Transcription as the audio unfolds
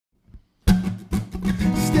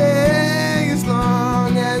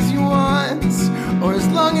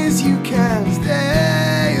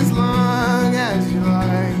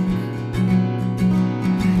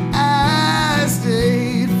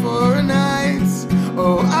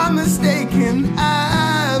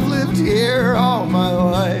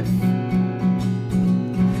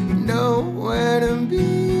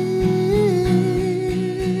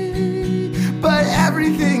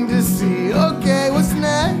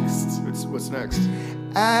next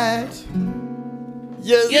at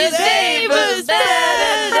Yazeba's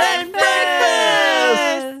Bed and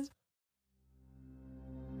Breakfast!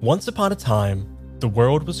 Once upon a time, the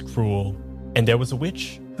world was cruel, and there was a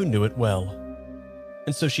witch who knew it well.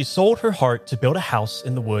 And so she sold her heart to build a house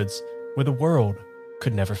in the woods where the world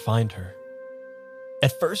could never find her.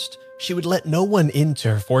 At first, she would let no one into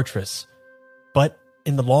her fortress, but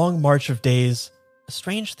in the long march of days, a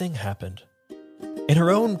strange thing happened. In her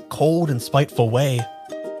own cold and spiteful way,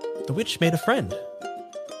 the witch made a friend,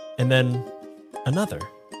 and then another,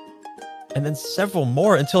 and then several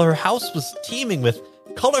more until her house was teeming with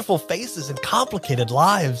colorful faces and complicated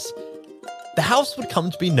lives. The house would come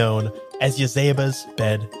to be known as Yazeba's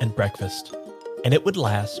Bed and Breakfast, and it would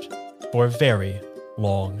last for a very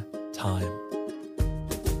long time.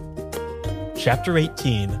 Chapter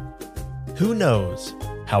 18, Who Knows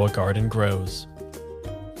How a Garden Grows?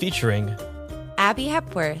 Featuring Abby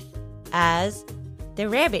Hepworth as the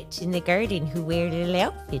rabbit in the garden who wears little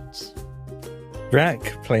outfits.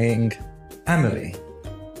 Brack playing Emily.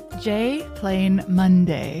 Jay playing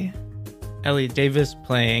Monday. Ellie Davis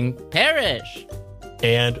playing Parrish.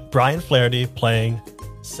 and Brian Flaherty playing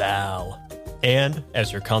Sal, and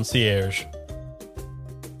as your concierge.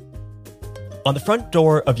 On the front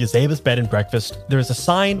door of Yazeba's Bed and Breakfast, there is a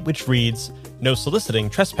sign which reads, "No soliciting,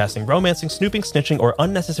 trespassing, romancing, snooping, snitching, or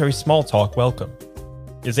unnecessary small talk welcome."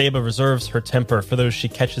 Yazeba reserves her temper for those she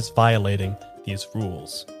catches violating these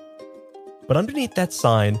rules. But underneath that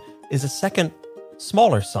sign is a second,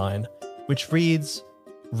 smaller sign, which reads,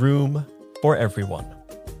 "Room for everyone."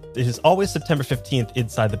 It is always September 15th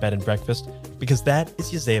inside the Bed and Breakfast because that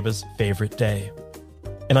is Yazeba's favorite day.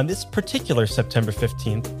 And on this particular September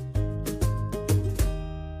 15th,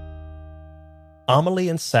 Amelie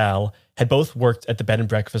and Sal had both worked at the Bed and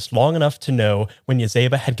Breakfast long enough to know when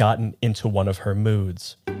Yazeba had gotten into one of her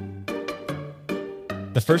moods.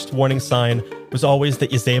 The first warning sign was always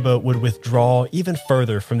that Yazeba would withdraw even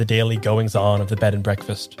further from the daily goings-on of the Bed and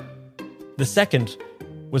Breakfast. The second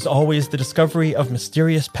was always the discovery of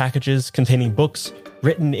mysterious packages containing books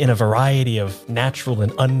written in a variety of natural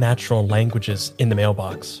and unnatural languages in the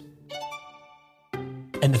mailbox.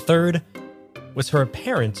 And the third was her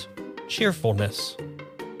apparent cheerfulness.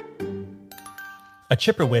 A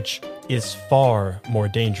chipper witch is far more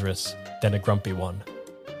dangerous than a grumpy one.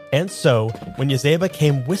 And so, when Yazeba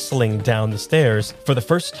came whistling down the stairs for the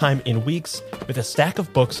first time in weeks with a stack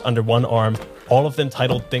of books under one arm, all of them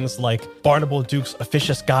titled things like Barnable Duke's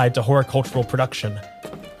Officious Guide to Horticultural Production,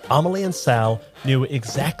 Amelie and Sal knew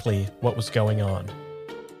exactly what was going on.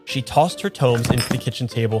 She tossed her tomes into the kitchen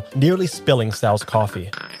table, nearly spilling Sal's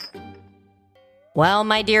coffee. Well,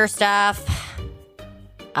 my dear staff,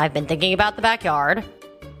 I've been thinking about the backyard.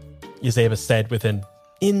 Yazeba said with an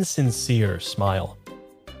insincere smile.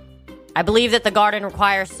 I believe that the garden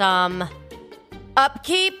requires some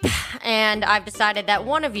upkeep, and I've decided that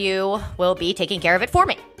one of you will be taking care of it for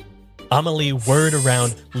me. Amelie whirred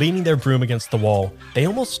around, leaning their broom against the wall. They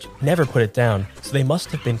almost never put it down, so they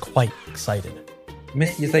must have been quite excited.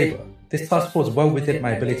 Miss Yazeba, this task falls well within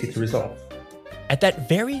my ability to resolve. At that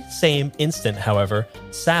very same instant, however,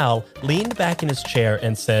 Sal leaned back in his chair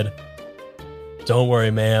and said, "Don't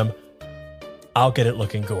worry, ma'am. I'll get it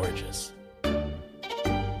looking gorgeous."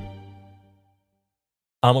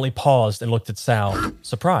 Amelie paused and looked at Sal,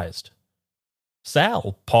 surprised.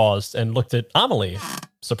 Sal paused and looked at Amelie,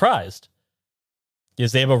 surprised.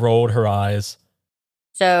 Yazeba rolled her eyes.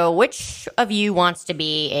 So, which of you wants to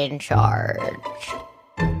be in charge?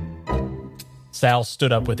 Sal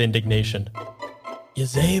stood up with indignation.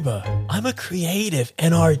 "Yazeba, I'm a creative,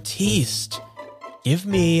 an artiste. Give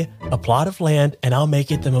me a plot of land and I'll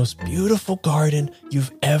make it the most beautiful garden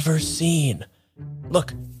you've ever seen.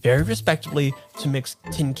 Look, very respectably to mix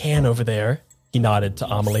tin can over there," he nodded to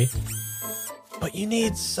Amelie. "But you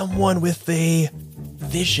need someone with a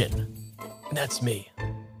vision, and that's me."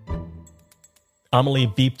 Amelie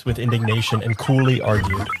beeped with indignation and coolly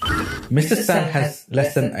argued. Mr. Sal has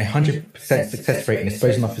less than 100% success rate in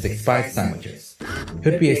disposing of his expired sandwiches. He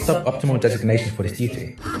would be a suboptimal designation for this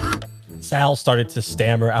duty. Sal started to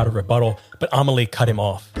stammer out a rebuttal, but Amelie cut him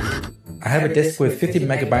off. I have a disk with 50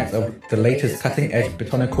 megabytes of the latest cutting-edge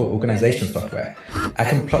botanical organization software. I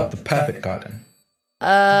can plot the perfect garden.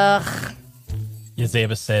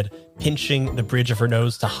 Yazeba said, pinching the bridge of her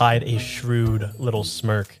nose to hide a shrewd little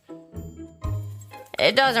smirk.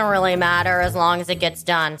 It doesn't really matter as long as it gets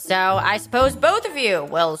done, so I suppose both of you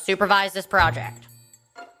will supervise this project.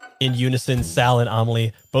 In unison, Sal and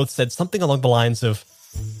Amelie both said something along the lines of,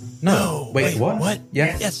 No, wait, what? What?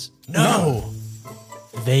 Yes. No.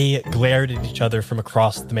 They glared at each other from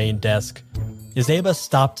across the main desk. Yazeba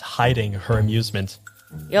stopped hiding her amusement.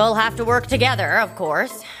 You'll have to work together, of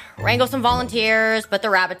course. Wrangle some volunteers, put the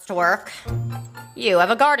rabbits to work. You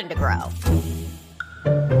have a garden to grow.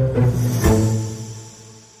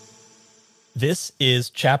 This is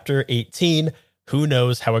chapter 18, Who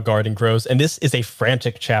Knows How a Garden Grows, and this is a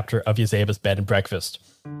frantic chapter of Yazeba's Bed and Breakfast.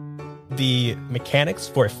 The mechanics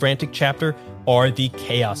for a frantic chapter are the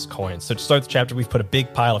chaos coins. So to start the chapter, we've put a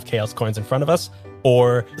big pile of chaos coins in front of us,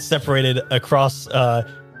 or separated across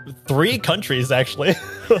 3 countries, actually.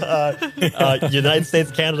 United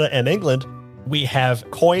States, Canada, and England. We have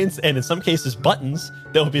coins, and in some cases, buttons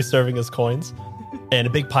that will be serving as coins, and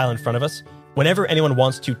a big pile in front of us. Whenever anyone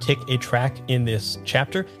wants to tick a track in this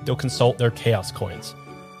chapter, they'll consult their chaos coins.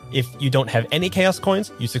 If you don't have any chaos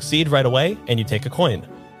coins, you succeed right away, and you take a coin.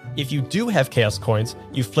 If you do have chaos coins,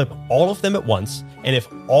 you flip all of them at once, and if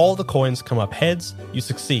all the coins come up heads, you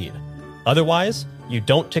succeed. Otherwise, you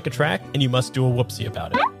don't tick a track, and you must do a whoopsie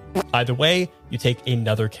about it. Either way, you take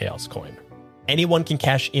another chaos coin. Anyone can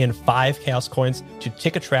cash in 5 chaos coins to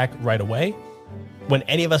tick a track right away. When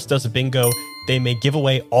any of us does a bingo, they may give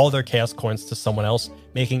away all their chaos coins to someone else,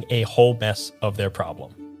 making a whole mess of their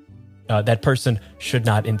problem. That person should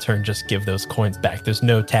not, in turn, just give those coins back. There's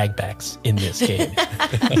no tag backs in this game.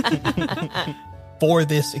 For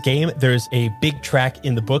this game, there's a big track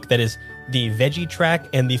in the book that is the veggie track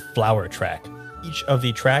and the flower track. Each of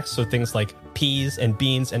the tracks, so things like peas and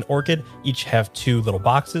beans and orchid, each have 2 little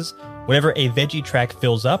boxes. Whenever a veggie track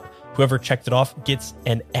fills up, whoever checked it off gets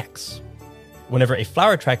an X. Whenever a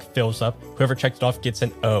flower track fills up, whoever checked it off gets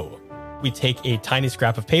an O. We take a tiny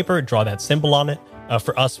scrap of paper, draw that symbol on it.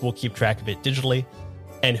 For us, we'll keep track of it digitally.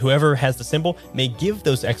 And whoever has the symbol may give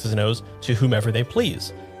those X's and O's to whomever they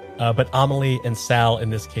please. But Amelie and Sal, in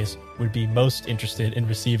this case, would be most interested in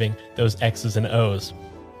receiving those X's and O's.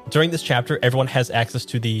 During this chapter, everyone has access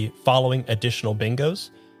to the following additional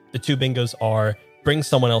bingos. The 2 bingos are bring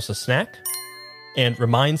someone else a snack and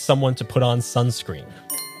remind someone to put on sunscreen.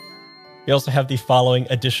 We also have the following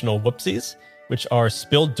additional whoopsies, which are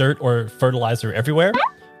spill dirt or fertilizer everywhere,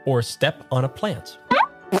 or step on a plant.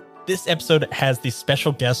 This episode has the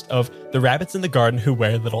special guest of the rabbits in the garden who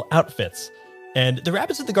wear little outfits. And the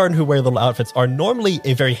rabbits in the garden who wear little outfits are normally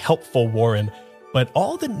a very helpful warren, but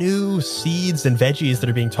all the new seeds and veggies that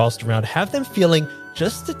are being tossed around have them feeling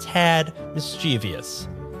just a tad mischievous.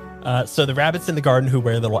 So the rabbits in the garden who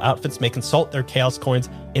wear little outfits may consult their chaos coins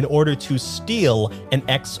in order to steal an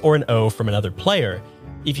X or an O from another player.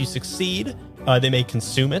 If you succeed, they may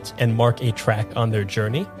consume it and mark a track on their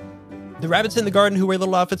journey. The rabbits in the garden who wear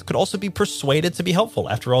little outfits could also be persuaded to be helpful.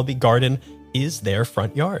 After all, the garden is their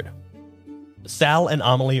front yard. Sal and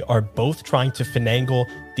Amelie are both trying to finagle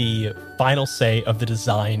the final say of the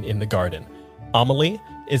design in the garden. Amelie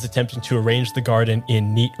is attempting to arrange the garden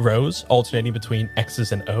in neat rows, alternating between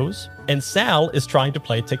X's and O's. And Sal is trying to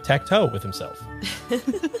play tic-tac-toe with himself.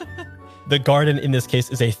 The garden in this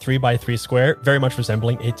case is a 3x3 square, very much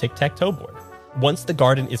resembling a tic-tac-toe board. Once the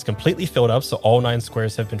garden is completely filled up, so all 9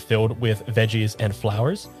 squares have been filled with veggies and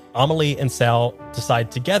flowers, Amelie and Sal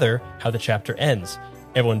decide together how the chapter ends.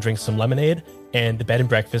 Everyone drinks some lemonade, and the bed and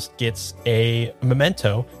breakfast gets a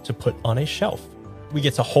memento to put on a shelf. We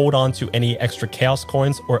get to hold on to any extra chaos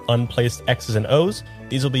coins or unplaced X's and O's.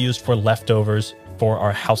 These will be used for leftovers for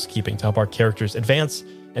our housekeeping to help our characters advance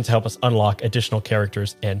and to help us unlock additional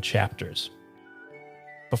characters and chapters.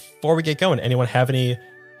 Before we get going, anyone have any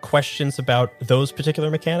questions about those particular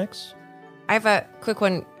mechanics? I have a quick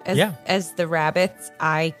one. As the rabbits,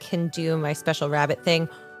 I can do my special rabbit thing,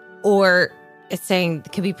 or it's saying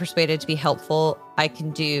can be persuaded to be helpful. I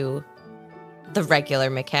can do the regular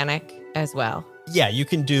mechanic as well. Yeah, you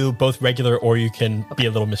can do both regular or you can be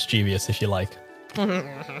a little mischievous if you like.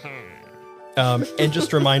 And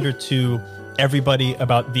just a reminder to everybody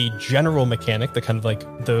about the general mechanic, the kind of like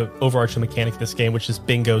the overarching mechanic of this game, which is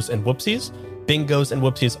bingos and whoopsies. Bingos and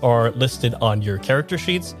whoopsies are listed on your character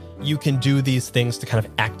sheets. You can do these things to kind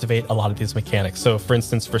of activate a lot of these mechanics. So for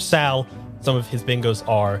instance, for Sal, some of his bingos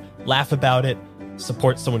are laugh about it,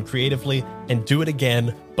 support someone creatively, and do it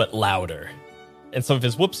again, but louder. And some of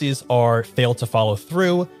his whoopsies are fail to follow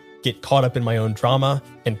through, get caught up in my own drama,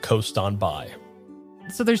 and coast on by.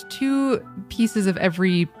 So there's 2 pieces of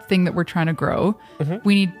everything that we're trying to grow. Mm-hmm.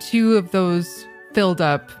 We need 2 of those filled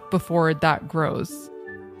up before that grows.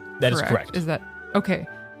 That is correct. Is that okay?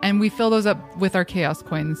 And we fill those up with our chaos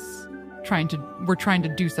coins. We're trying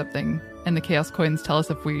to do something, and the chaos coins tell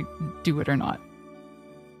us if we do it or not.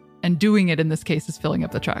 And doing it in this case is filling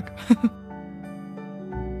up the track.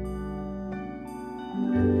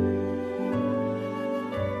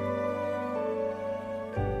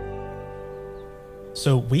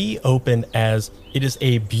 So we open as it is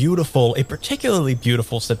a particularly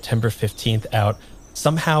beautiful September 15th out.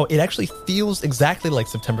 Somehow it actually feels exactly like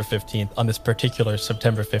September 15th on this particular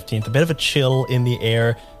September 15th. A bit of a chill in the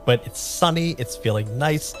air, but it's sunny, it's feeling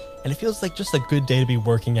nice, and it feels like just a good day to be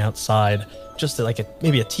working outside. Just like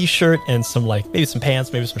maybe a t-shirt and maybe some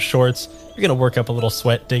pants, maybe some shorts. You're gonna work up a little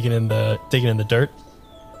sweat digging in the dirt.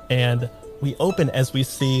 And we open as we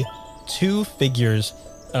see two figures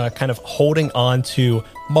kind of holding on to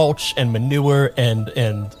mulch and manure and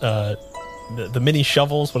the mini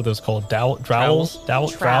shovels. What are those called? Trowels.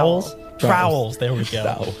 There we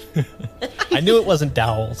go. I knew it wasn't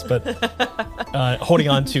dowels, but holding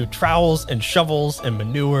on to trowels and shovels and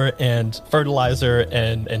manure and fertilizer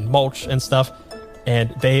and mulch and stuff.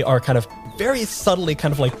 And they are kind of very subtly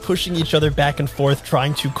kind of like pushing each other back and forth,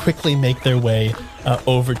 trying to quickly make their way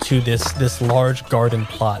over to this large garden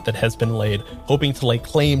plot that has been laid, hoping to lay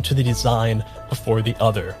claim to the design before the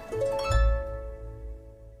other.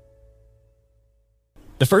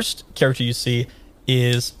 The first character you see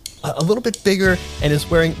is a little bit bigger and is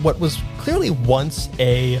wearing what was clearly once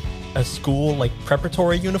a school like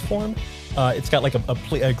preparatory uniform. It's got like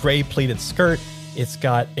a gray pleated skirt. It's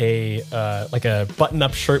got a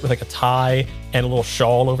button-up shirt with like a tie and a little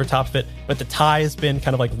shawl over top of it. But the tie has been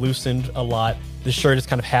kind of like loosened a lot. The shirt is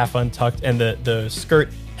kind of half untucked, and the skirt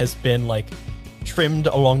has been like trimmed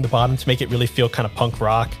along the bottom to make it really feel kind of punk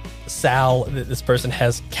rock. Sal, this person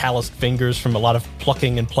has calloused fingers from a lot of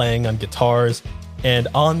plucking and playing on guitars. And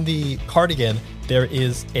on the cardigan, there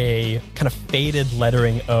is a kind of faded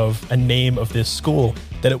lettering of a name of this school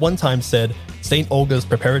that at one time said St. Olga's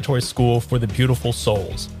Preparatory School for the Beautiful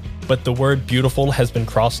Souls. But the word beautiful has been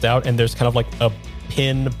crossed out, and there's kind of like a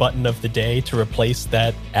pin button of the day to replace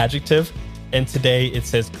that adjective. And today it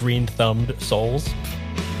says green-thumbed souls.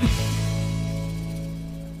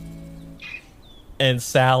 And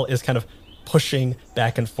Sal is kind of pushing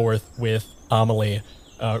back and forth with Amelie,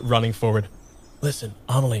 running forward. Listen,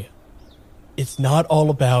 Amelie, it's not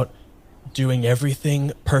all about doing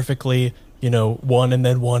everything perfectly, one and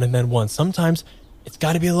then one and then one. Sometimes it's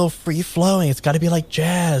got to be a little free-flowing. It's got to be like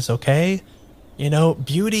jazz, okay?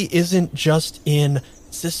 Beauty isn't just in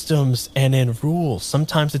systems and in rules.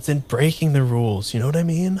 Sometimes it's in breaking the rules. You know what I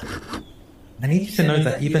mean? I need you to know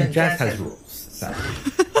that even jazz has rules, Sam.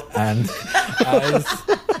 And as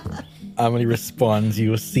Amelie responds,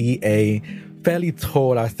 you will see a fairly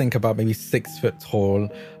tall, I think about maybe 6 foot tall,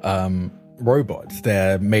 robots.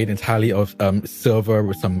 They're made entirely of silver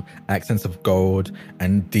with some accents of gold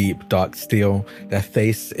and deep dark steel. Their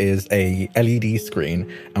face is a LED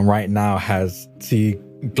screen, and right now has 2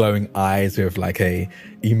 glowing eyes with like a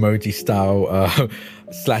emoji style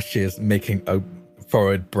slashes making a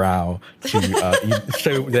forward brow to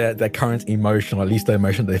show their current emotion, or at least the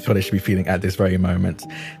emotion they feel they should be feeling at this very moment.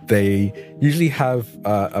 They usually have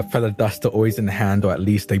a feather duster always in hand, or at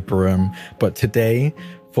least a broom, but today,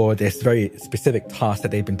 for this very specific task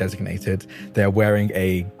that they've been designated, they're wearing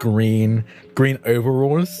a green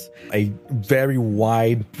overalls, a very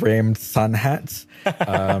wide-brimmed sun hat,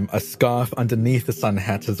 a scarf underneath the sun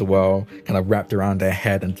hat as well, kind of wrapped around their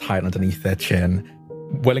head and tied underneath their chin.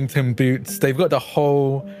 Wellington boots. They've got the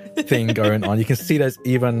whole thing going on. You can see there's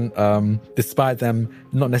even, despite them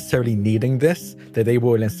not necessarily needing this, that they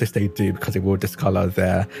will insist they do because it will discolor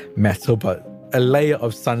their metal, but a layer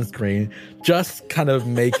of sunscreen just kind of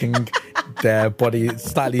making their body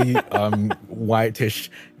slightly whitish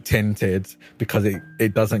tinted because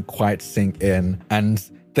it doesn't quite sink in. And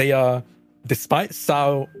they are, despite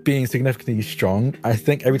Sal being significantly strong, I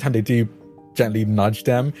think every time they do gently nudge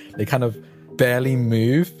them, they kind of barely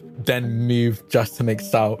move, then move just to make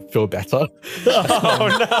Sal feel better. Oh,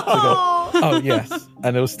 no. Oh, yes.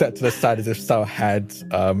 And it'll step to the side as if Sal had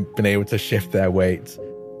been able to shift their weight.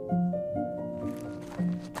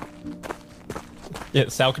 Yeah,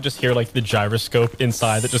 Sal could just hear like the gyroscope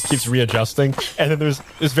inside that just keeps readjusting. And then there's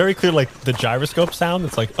very clear like the gyroscope sound.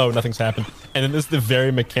 It's like, oh, nothing's happened. And then there's the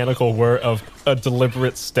very mechanical whir of a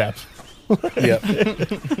deliberate step. Yep.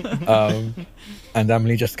 And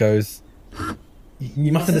Amelie just goes,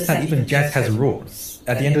 you must understand, even jazz has rules.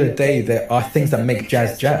 At the end of the day, there are things that make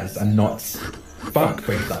jazz and not funk,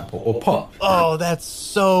 for example, or pop. Oh, that's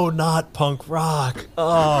so not punk rock.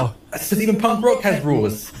 Oh. Because even punk rock has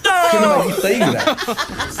rules. No! You saying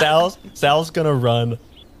that. Sal's gonna run.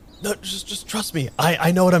 No, just trust me.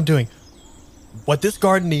 I know what I'm doing. What this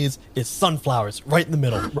garden needs is sunflowers right in the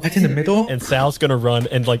middle. Right in the middle? And Sal's gonna run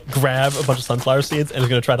and like grab a bunch of sunflower seeds and is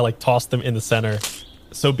gonna try to like toss them in the center.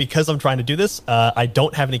 So because I'm trying to do this, I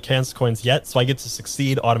don't have any chaos coins yet, so I get to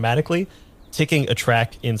succeed automatically, ticking a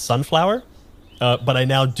track in sunflower. But I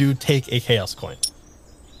now do take a chaos coin.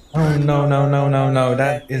 Oh, no.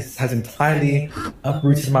 Has entirely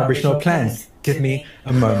uprooted my original plans. Give me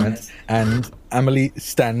a moment. And Emily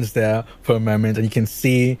stands there for a moment, and you can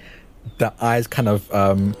see the eyes kind of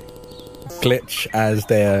glitch as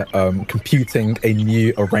they're computing a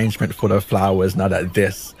new arrangement for the flowers now that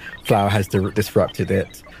this flower has disrupted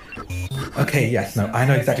it. Okay, yes, no, I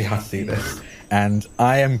know exactly how to do this. And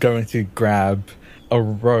I am going to grab a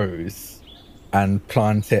rose and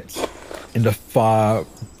plant it in the far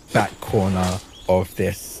back corner of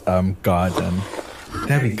this garden.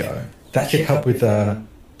 There we go. That should help with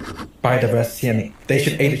biodiversity, and they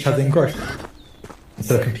should aid each other in growth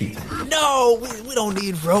instead of competing. No, we don't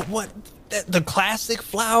need what the classic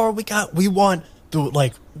flower we want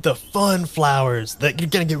the fun flowers that you're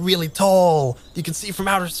gonna get really tall. You can see from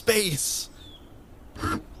outer space.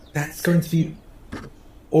 That's going to be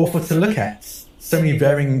awful to look at. So many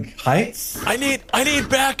varying heights. I need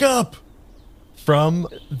backup from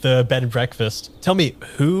the bed and breakfast. Tell me,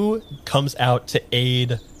 who comes out to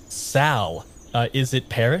aid Sal? Is it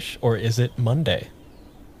Parrish or is it Monday?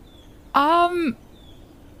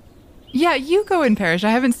 Yeah, you go in, Parrish. I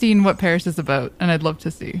haven't seen what Parrish is about, and I'd love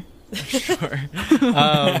to see. Sure.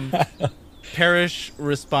 Parrish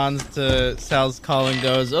responds to Sal's call and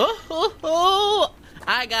goes, oh,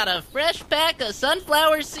 I got a fresh pack of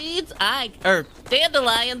sunflower seeds.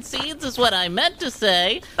 Dandelion seeds is what I meant to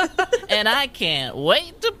say. And I can't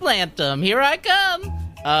wait to plant them. Here I come.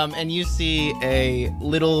 And you see a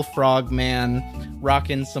little frog man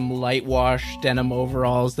rocking some light wash denim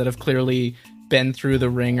overalls that have clearly been through the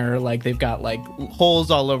ringer. Like, they've got like holes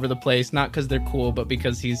all over the place, not because they're cool, but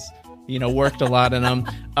because he's worked a lot in them.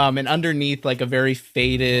 And underneath, like, a very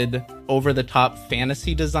faded, over-the-top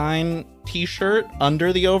fantasy design t-shirt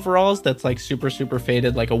under the overalls that's, like, super, super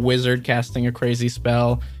faded, like a wizard casting a crazy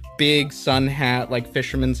spell. Big sun hat, like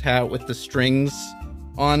fisherman's hat with the strings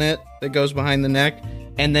on it that goes behind the neck.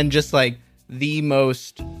 And then just, like, the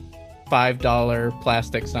most $5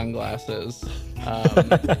 plastic sunglasses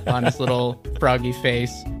on his little froggy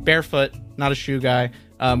face. Barefoot, not a shoe guy,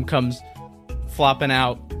 comes flopping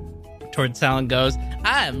out towards Sal and goes,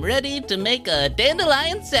 I'm ready to make a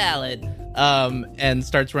dandelion salad. And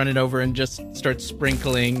starts running over and just starts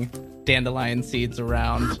sprinkling dandelion seeds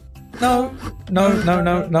around. No.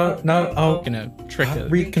 Oh, Gonna trick a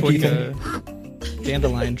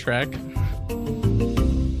dandelion track.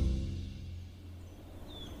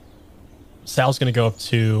 Sal's gonna go up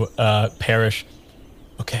to Parrish.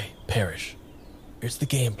 Okay, Parrish, here's the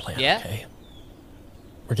game plan. Yeah? Okay,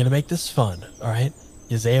 we're gonna make this fun. All right,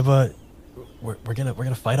 Yazeba, we're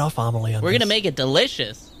gonna fight off Amelie on We're this. gonna make it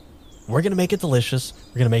delicious. We're gonna make it delicious.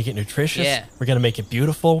 We're gonna make it nutritious. Yeah. We're gonna make it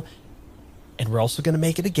beautiful, and we're also gonna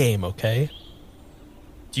make it a game. Okay.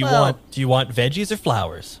 Do you want veggies or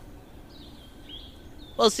flowers?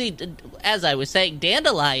 Well, see, as I was saying,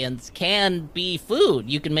 dandelions can be food.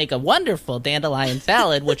 You can make a wonderful dandelion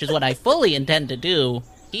salad, which is what I fully intend to do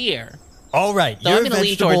here. All right, So you're I'm gonna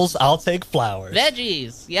lean vegetables. towards I'll take flowers.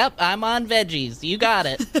 Veggies. Yep, I'm on veggies. You got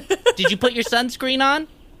it. Did you put your sunscreen on?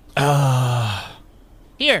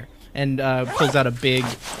 Here. And pulls out a big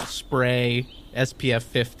spray, SPF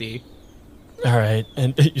 50. All right,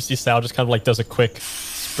 and you see Sal just kind of like does a quick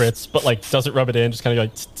spritz, but like doesn't rub it in, just kind of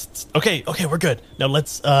like, okay, we're good. Now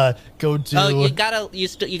let's go do. Oh, you gotta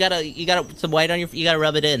some white on your. You gotta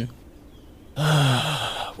rub it in.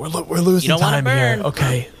 We're losing You don't wanna time here. burn.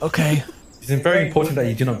 Okay. it's very important that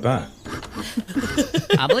you do not burn.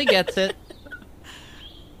 Amelie gets it.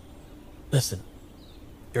 Listen,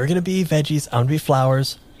 you're gonna be veggies. I'm gonna be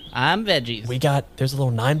flowers. I'm veggies. There's a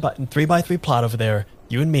little 3x3 plot over there.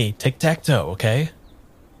 You and me, tic-tac-toe, okay?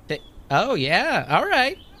 Oh yeah, all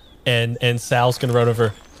right. And Sal's gonna run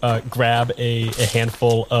over, grab a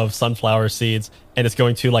handful of sunflower seeds, and it's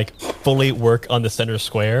going to like fully work on the center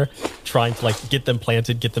square, trying to like get them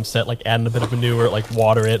planted, get them set, like add in a bit of manure, like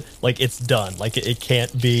water it, like it's done. Like it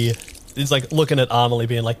can't be. It's like looking at Amelie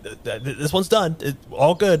being like, this one's done.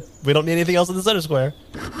 All good. We don't need anything else in the center square.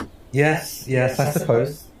 Yes, I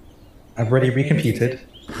suppose. I've already recomputed.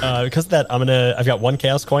 Because of that, I've got one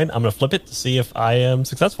chaos coin. I'm gonna flip it to see if I am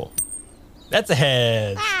successful. That's a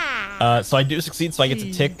head. So I do succeed, so I get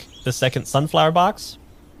to tick the second sunflower box.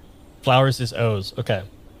 Flowers is O's. Okay.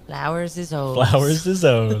 Flowers is O's. Flowers is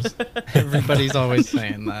O's. Everybody's always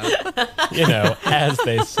saying that. You know, as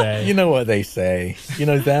they say. You know what they say. You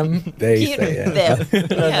know them? They say it. Them.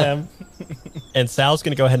 Them. And Sal's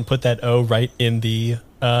going to go ahead and put that O right in the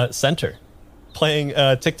center. Playing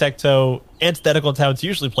tic-tac-toe, antithetical to how it's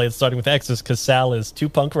usually played, starting with X's, because Sal is too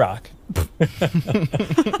punk rock.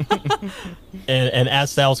 and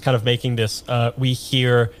as Sal's kind of making this, we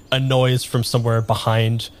hear a noise from somewhere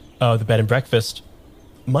behind the bed and breakfast,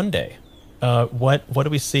 Monday. What do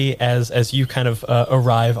we see as you kind of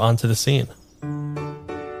arrive onto the scene?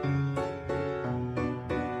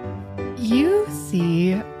 You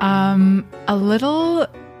see a little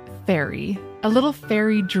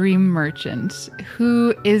fairy dream merchant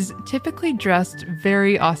who is typically dressed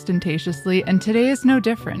very ostentatiously, and today is no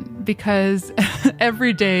different because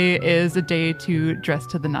every day is a day to dress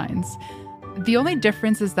to the nines. The only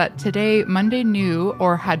difference is that today Monday knew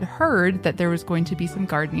or had heard that there was going to be some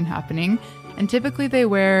gardening happening, and typically they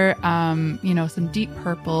wear some deep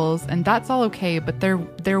purples, and that's all okay, but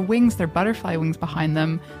their wings, their butterfly wings behind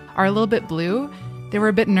them are a little bit blue. They were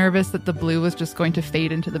a bit nervous that the blue was just going to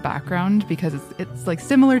fade into the background because it's like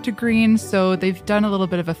similar to green. So they've done a little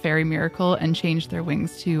bit of a fairy miracle and changed their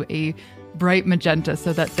wings to a bright magenta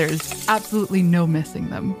so that there's absolutely no missing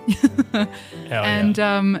them. And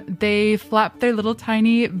they flap their little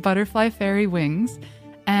tiny butterfly fairy wings.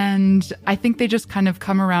 And I think they just kind of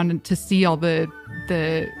come around to see all the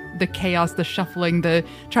chaos, the shuffling, the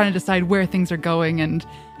trying to decide where things are going. And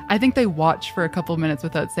I think they watch for a couple minutes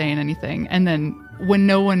without saying anything. And then when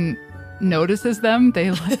no one notices them,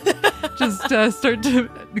 they just start to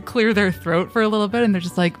clear their throat for a little bit. And they're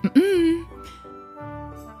just like,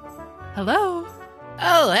 hello.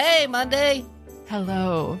 Oh, hey, Monday.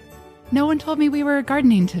 Hello. No one told me we were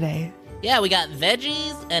gardening today. Yeah, we got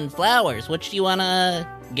veggies and flowers. Which do you want to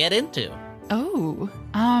get into? Oh,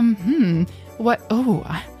 what? Oh,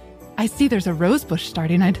 I see there's a rose bush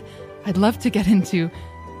starting. I'd love to get into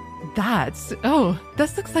that. Oh,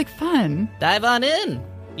 this looks like fun. Dive on in.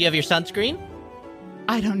 You have your sunscreen?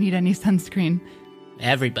 I don't need any sunscreen.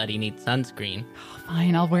 Everybody needs sunscreen. Oh,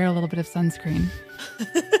 fine, I'll wear a little bit of sunscreen.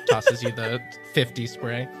 Tosses you the 50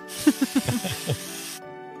 spray.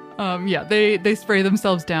 They spray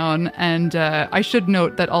themselves down, and I should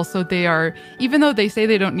note that also they are, even though they say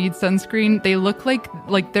they don't need sunscreen, they look like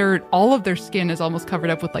they're, all of their skin is almost covered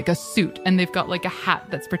up with like a suit, and they've got like a hat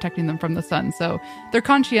that's protecting them from the sun, so they're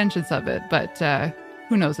conscientious of it, but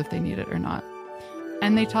who knows if they need it or not.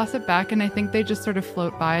 And they toss it back, and I think they just sort of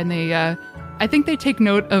float by, and they, I think they take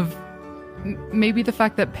note of maybe the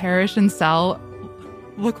fact that Parrish and Sal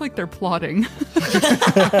look like they're plotting.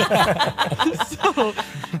 So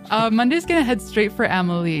Monday's gonna head straight for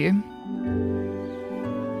Amelie.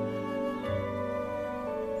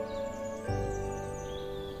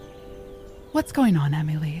 What's going on,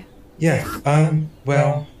 Amelie? Yeah,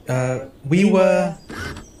 we were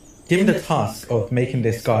given the task of making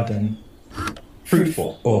this garden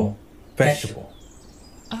fruitful or vegetable.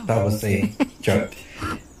 Oh. That was a joke.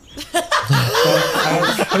 But I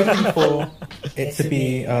was hoping for it to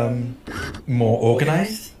be more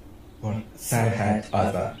organized. Well, Sal had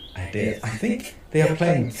other ideas. I think they are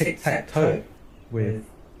playing tic-tac-toe with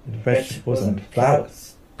vegetables and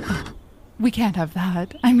flowers. We can't have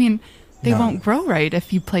that. I mean, they won't grow right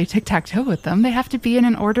if you play tic-tac-toe with them. They have to be in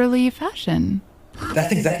an orderly fashion.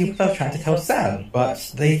 That's exactly what I was trying to tell Sal,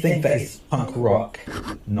 but they think that it's punk rock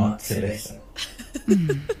not to listen.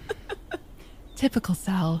 Typical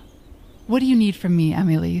Sal. What do you need from me,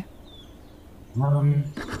 Amelie? Well,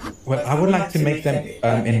 I would like to make them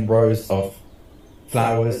in rows of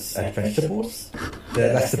flowers and vegetables.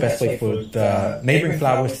 That's the best way for the neighboring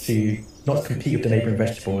flowers to not compete with the neighboring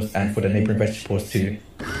vegetables, and for the neighboring vegetables to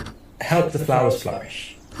help the flowers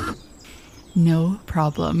flourish. No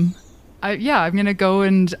problem. I'm going to go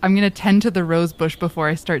and I'm going to tend to the rose bush before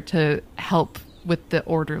I start to help with the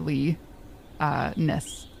orderliness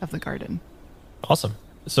of the garden. Awesome.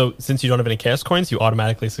 So since you don't have any chaos coins, you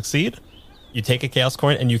automatically succeed. You take a chaos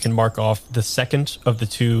coin and you can mark off the second of the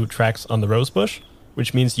two tracks on the rose bush,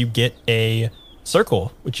 which means you get a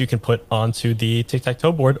circle, which you can put onto the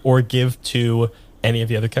tic-tac-toe board or give to any of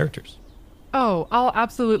the other characters. Oh, I'll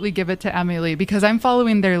absolutely give it to Amelie because I'm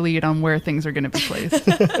following their lead on where things are going to be placed.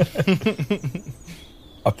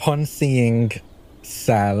 Upon seeing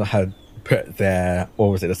Sal had put their,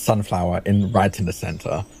 or was it a sunflower, right in the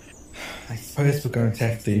center, I suppose we're going to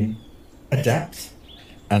have to adapt.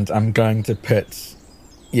 And I'm going to put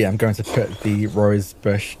the rose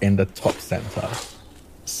bush in the top center.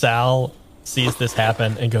 Sal sees this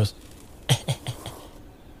happen and goes,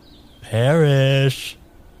 Parrish,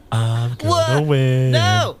 I'm gonna win.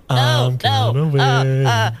 No. Win.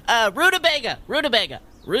 Rutabaga.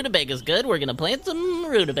 Rutabaга's good. We're gonna plant some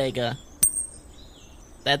rutabaga.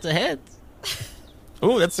 That's a hit.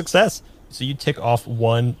 Ooh, that's success. So you tick off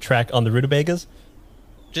one track on the rutabagas.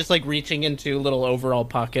 just like reaching into a little overall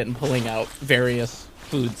pocket and pulling out various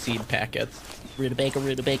food seed packets. Rutabaga,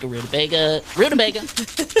 rutabaga, rutabaga, rutabaga.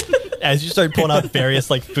 As you start pulling out various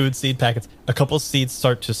like food seed packets, a couple of seeds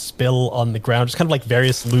start to spill on the ground, just kind of like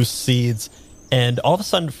various loose seeds. And all of a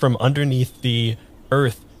sudden, from underneath the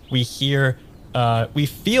earth, we feel a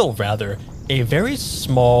very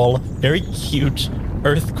small, very cute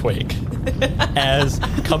earthquake as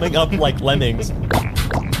coming up like lemmings.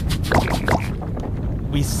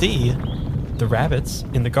 We see the rabbits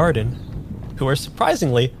in the garden who are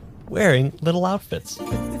surprisingly wearing little outfits.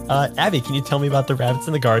 Abby, can you tell me about the rabbits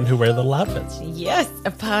in the garden who wear little outfits? Yes,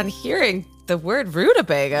 upon hearing the word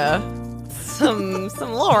rutabaga, some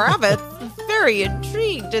little rabbits very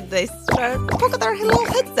intrigued and they start poking their little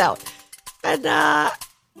heads out. And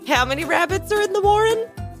how many rabbits are in the warren?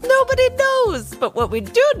 Nobody knows. But what we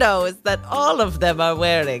do know is that all of them are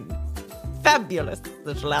wearing fabulous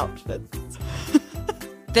little outfits.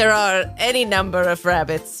 There are any number of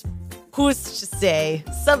rabbits. Who's to say?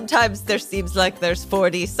 Sometimes there seems like there's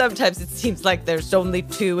 40. Sometimes it seems like there's only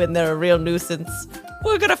 2 and they're a real nuisance.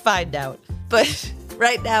 We're gonna find out. But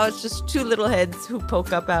right now it's just 2 little heads who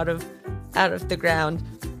poke up out of the ground.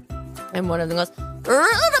 And one of them goes,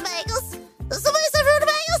 "Rutabagas! Somebody say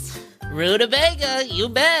rutabagas!" Rutabaga, you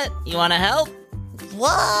bet. You want to help?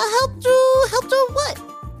 What? Help do what?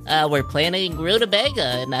 We're planting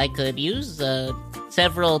rutabaga, and I could use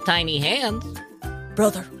several tiny hands.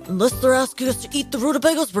 Brother, unless they're asking us to eat the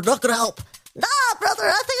rutabagas, we're not gonna help. Nah, brother,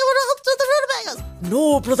 I think I want to help do the rutabagas.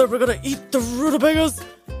 No, brother, we're gonna eat the rutabagas.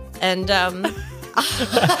 And I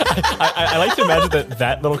like to imagine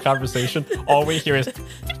that little conversation, all we hear is...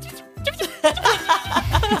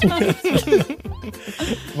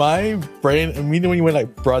 My brain immediately when you went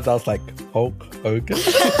like brothers, I was like Hulk Hogan.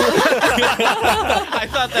 I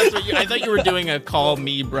thought you were doing a call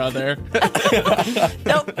me brother.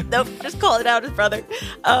 Nope, just call it out as brother.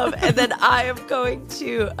 And then I am going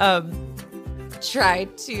to I'm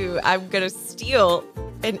gonna steal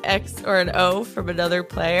an X or an O from another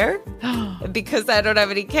player. Because I don't have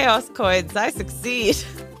any chaos coins, I succeed.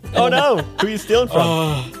 Oh no, who are you stealing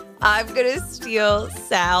from? I'm gonna steal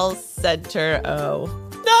Sal's center O.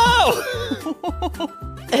 No!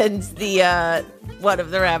 And the one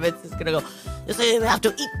of the rabbits is gonna go, "You say we have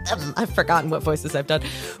to eat them." I've forgotten what voices I've done.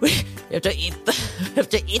 We have to eat them. We have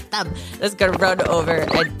to eat them. And it's gonna run over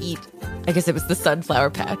and eat. I guess it was the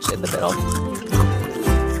sunflower patch in the middle.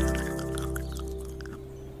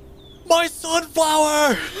 My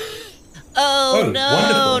sunflower! Oh no,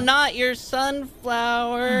 wonderful. not your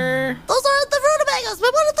sunflower. Those aren't the rutabagas. We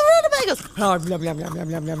wanted the rutabagas.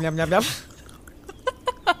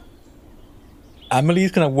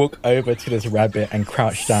 Amelie's gonna walk over to this rabbit and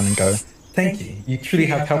crouch down and go, "Thank you. You truly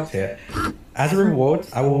have helped here. As a reward,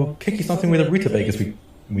 I will pick you something with the rutabagas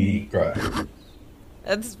we grow."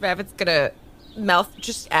 And this rabbit's gonna mouth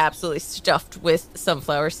just absolutely stuffed with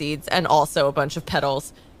sunflower seeds and also a bunch of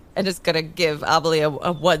petals. And is gonna give Amelie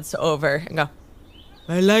a once over and go,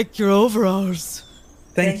 I like your overalls.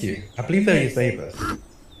 Thank you. I believe they're Yazeba's.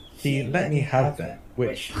 She let me have them,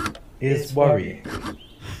 which is worrying.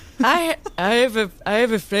 I have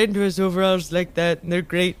a friend who has overalls like that, and they're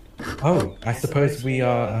great. Oh, I suppose we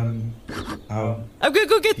are. I'm gonna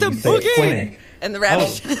go get them. Okay. Winning. and the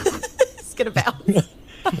rabbit is gonna bounce.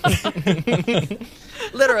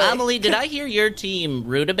 Literally. Amelie, did I hear your team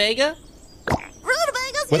rutabaga?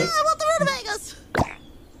 Rutabagas? What? Yeah, I want the rutabagas.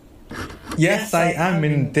 Yes, I am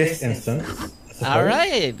in this instance. I suppose. All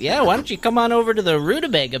right. Yeah, why don't you come on over to the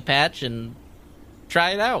rutabaga patch and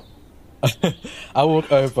try it out? I'll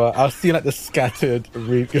walk over. I'll see like the scattered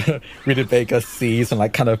rutabaga seeds and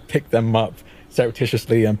like kind of pick them up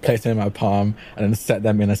surreptitiously and place them in my palm and then set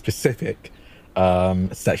them in a specific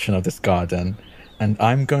section of this garden. And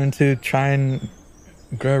I'm going to try and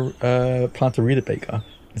grow plant a rutabaga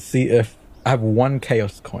and see if I have one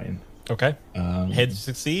chaos coin. Okay. Heads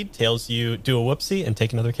succeed, tails you do a whoopsie and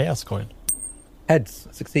take another chaos coin. Heads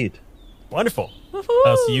succeed. Wonderful.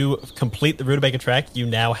 So you complete the rutabaga track. You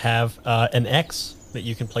now have an X that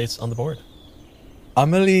you can place on the board.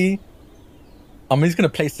 Amelie's going to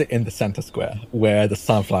place it in the center square where the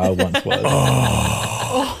sunflower once was.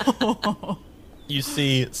 You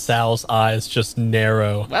see Sal's eyes just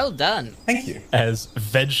narrow Well done. Thank you. as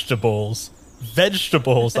vegetables,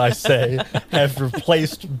 I say, have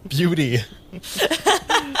replaced beauty.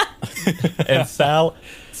 And Sal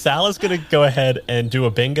is going to go ahead and do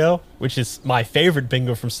a bingo, which is my favorite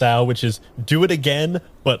bingo from Sal, which is do it again,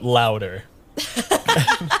 but louder.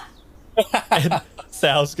 And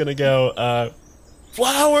Sal's going to go,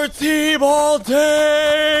 flower team all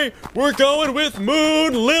day! We're going with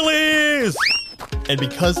moon lilies! And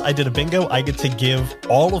because I did a bingo, I get to give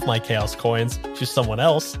all of my chaos coins to someone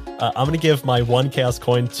else. I'm going to give my 1 chaos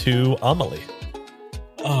coin to Amelie.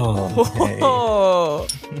 Oh,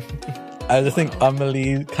 I just think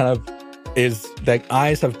Amelie kind of is, their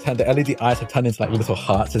eyes have turned, the LED eyes have turned into like little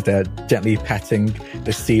hearts as they're gently patting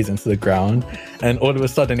the seeds into the ground. And all of a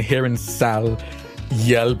sudden, hearing Sal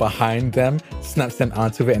yell behind them snaps them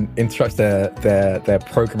out of it and interrupts their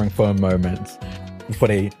programming for a moment before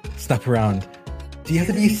they snap around. Do you have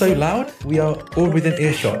to be so loud? We are all within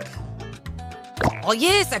earshot. Oh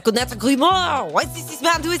yes, I could not agree more. What is this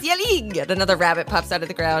man who is yelling? And another rabbit pops out of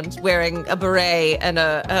the ground wearing a beret and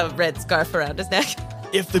a red scarf around his neck.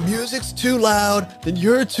 If the music's too loud, then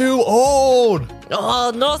you're too old.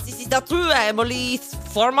 Oh no, this is not true. I am only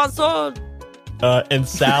 4 months old. And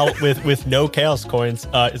Sal, with no chaos coins,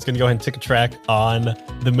 is going to go ahead and take a track on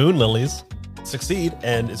the moon lilies, succeed,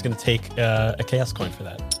 and is going to take a chaos coin for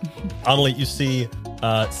that. Amelie, you see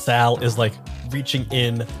Sal is like reaching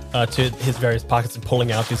in to his various pockets and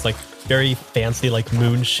pulling out these like very fancy like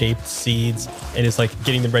moon-shaped seeds, and is like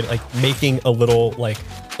getting them ready, like making a little like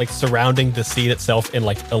surrounding the seed itself in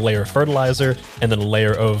like a layer of fertilizer and then a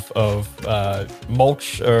layer of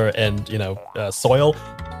mulch and soil.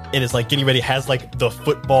 It is like getting ready, has like the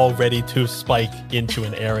football ready to spike into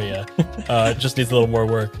an area. Just needs a little more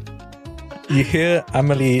work. You hear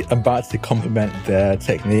Amelie about to compliment their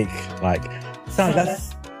technique, like, Sal,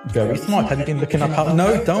 that's very smart. Have you been looking up how?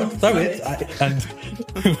 No, don't throw it.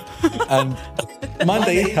 And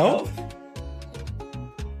Monday, help.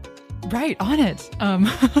 Right, on it.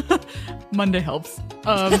 Monday helps.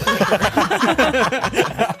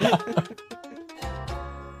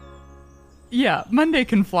 Yeah, Monday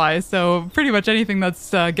can fly, so pretty much anything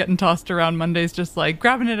that's getting tossed around, Monday's just like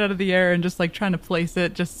grabbing it out of the air and just like trying to place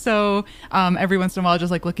it, just so every once in a while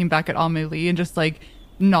just like looking back at Amelie and just like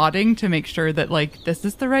nodding to make sure that like this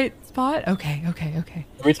is the right spot. Okay.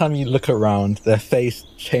 Every time you look around, their face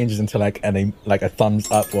changes into like a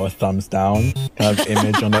thumbs up or a thumbs down kind of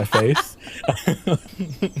image on their face.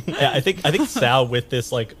 Yeah, I think Sal with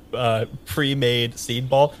this like pre-made seed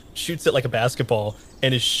ball shoots it like a basketball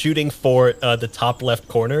and is shooting for the top left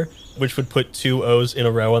corner, which would put 2 O's in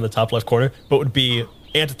a row on the top left corner, but would be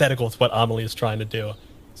antithetical to what Amelie is trying to do.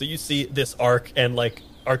 So you see this arc and like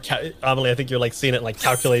Amelie, I think you're like seeing it, like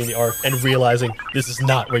calculating the arc and realizing this is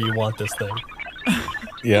not where you want this thing.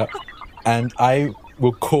 Yeah, and I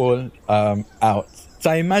will call out. So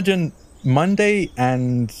I imagine Monday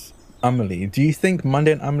and Amelie. Do you think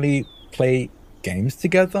Monday and Amelie play games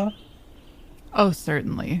together? Oh,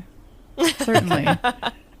 certainly. Certainly.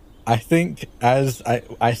 I think as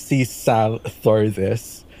I see Sal throw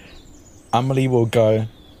this, Amelie will go,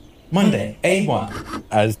 Monday, A1,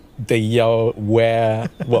 as they yell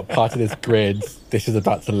what part of this grid this is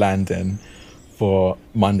about to land in for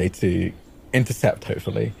Monday to intercept,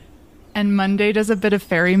 hopefully. And Monday does a bit of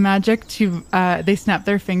fairy magic to, they snap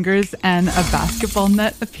their fingers and a basketball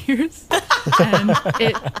net appears and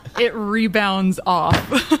it rebounds off.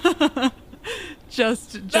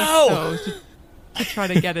 just so to try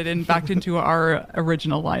to get it back into our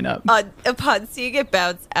original lineup. Upon seeing it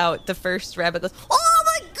bounce out, the first rabbit goes, "Oh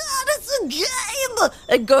my god, it's a game!"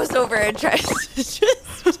 and goes over and tries to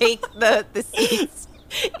just take the seeds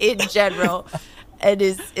in general and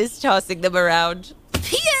is tossing them around.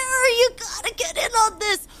 Here, you gotta get in on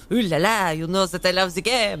this. Ooh la la, you know that I love the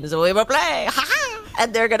game, so we will play. Ha ha!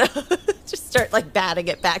 And they're gonna just start like batting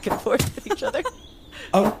it back and forth at each other.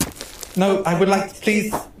 Oh. No, I would like to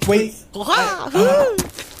please wait.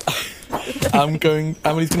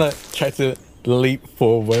 Amelie's gonna try to leap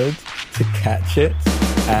forward to catch it,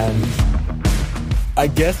 and I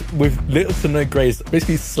guess with little to no grace,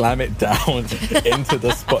 basically slam it down into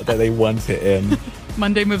the spot that they want it in.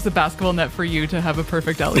 Monday moves the basketball net for you to have a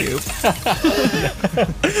perfect alley-oop.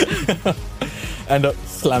 End up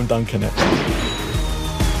slam dunking it.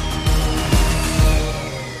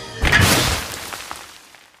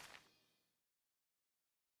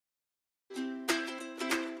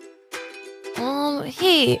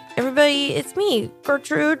 Hey, everybody, it's me,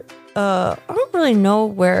 Gertrude. I don't really know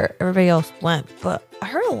where everybody else went, but I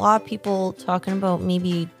heard a lot of people talking about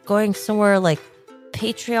maybe going somewhere like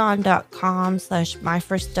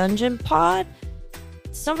patreon.com/myfirstdungeonpod.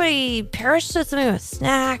 Somebody perished said something with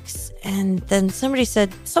snacks, and then somebody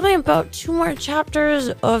said something about 2 more chapters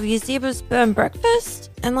of Yazeba's Bed and Breakfast,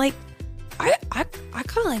 and like, I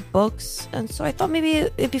kind of like books, and so I thought maybe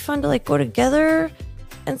it'd be fun to like go together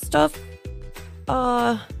and stuff.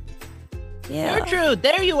 Yeah. Gertrude,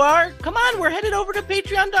 there you are. Come on, we're headed over to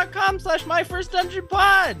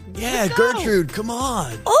patreon.com/myfirstdungeonpod. Yeah, Gertrude, come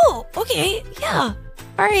on. Oh, okay, yeah.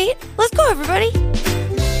 All right, let's go, everybody.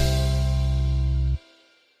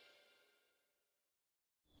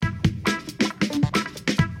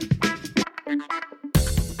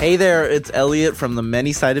 Hey there, it's Elliot from the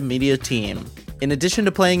Many-Sided Media team. In addition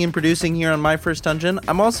to playing and producing here on My First Dungeon,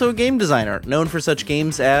 I'm also a game designer, known for such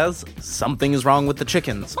games as Something is Wrong with the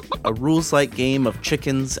Chickens, a rules-like game of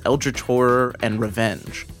chickens, eldritch horror, and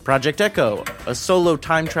revenge. Project Echo, a solo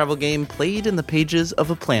time travel game played in the pages of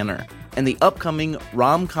a planner. And the upcoming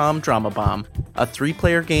Rom-Com Drama Bomb, a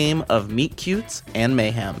 3-player game of meet cutes and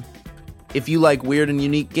mayhem. If you like weird and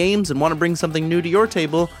unique games and want to bring something new to your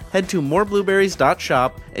table, head to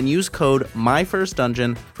moreblueberries.shop and use code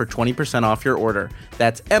MyFirstDungeon for 20% off your order.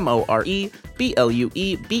 That's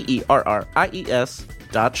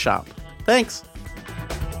MoreBlueberries.shop. Thanks!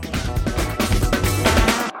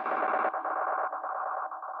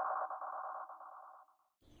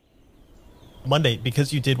 Monday,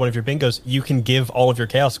 because you did one of your bingos, you can give all of your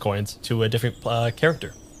chaos coins to a different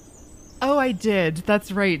character. Oh, I did.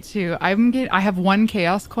 That's right, too. I have 1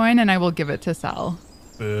 chaos coin, and I will give it to Sal.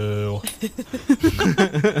 Boo.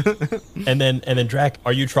 and then Drac,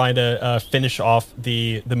 are you trying to finish off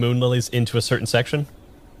the moon lilies into a certain section?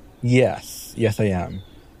 Yes, I am.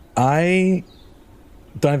 I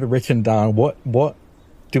don't have it written down. What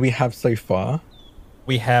do we have so far?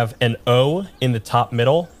 We have an O in the top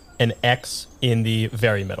middle, an X in the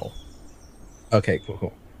very middle. Okay,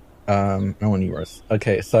 cool. I want yours.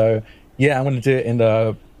 Okay, so yeah, I'm going to do it in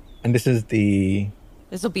the, and this is the...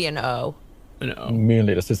 This will be an O.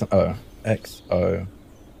 Moonlit, this is an O. X-O.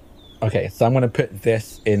 Okay, so I'm going to put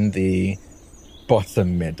this in the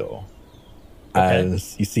bottom middle. Okay.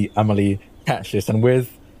 As you see Emily catch this, and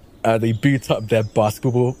with they boot up their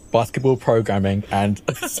basketball programming and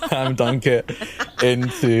slam dunk it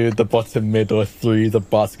into the bottom middle through the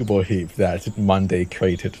basketball hoop that Monday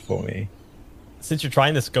created for me. Since you're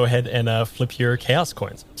trying this, go ahead and flip your chaos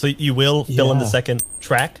coins. So you will fill in the second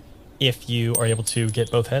track if you are able to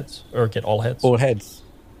get both heads or get all heads. All heads.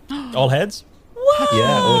 All heads? Whoa!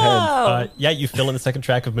 Yeah, all heads. You fill in the second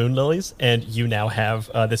track of Moon Lilies, and you now have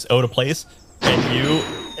this O to place. And you,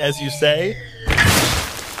 as you say,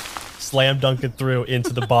 slam dunk it through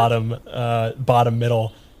into the bottom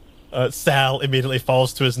middle. Sal immediately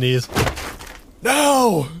falls to his knees.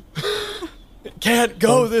 No! Can't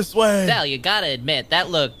go this way. Sal, you gotta admit, that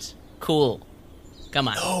looked cool. Come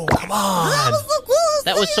on. Oh, come on.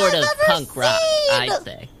 That was sort of punk rock, I'd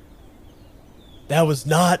say. That was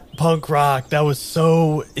not punk rock. That was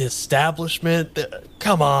so establishment.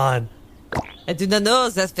 Come on. I do not know.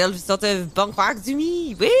 That felt sort of punk rock to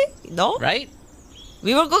me. Oui? No? Right?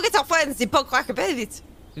 We will go get our friends, the punk rock bandits.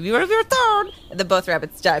 We will return. And then both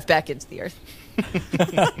rabbits dive back into the earth.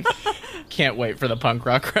 Can't wait for the punk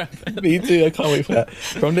rock rabbit. Me too, I can't wait for that.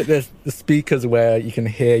 From there's the speakers where you can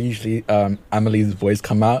hear usually Amelie's voice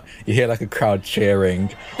come out. You hear like a crowd cheering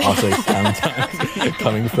after they stand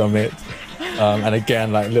coming from it. And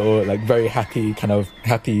again, like little, like very happy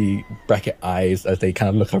bracket eyes as they kind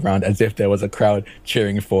of look around as if there was a crowd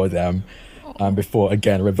cheering for them before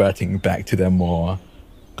again reverting back to their more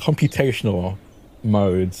computational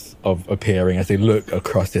modes of appearing as they look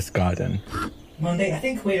across this garden. Monday, I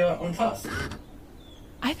think we are on task.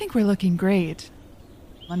 I think we're looking great.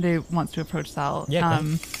 Monday wants to approach Sal. Yeah.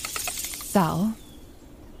 Sal.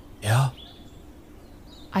 Yeah.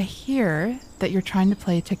 I hear that you're trying to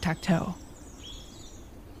play tic-tac-toe.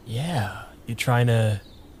 Yeah. You trying to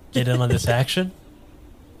get in on this action?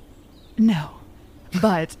 No.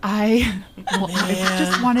 But I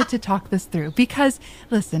just wanted to talk this through because,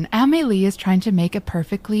 listen, Amelie is trying to make a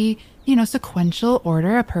perfectly, sequential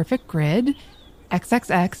order, a perfect grid.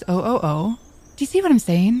 XXX, OOO. Do you see what I'm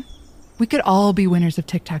saying? We could all be winners of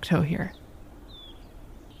tic-tac-toe here.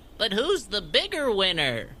 But who's the bigger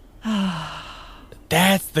winner?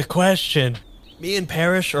 That's the question. Me and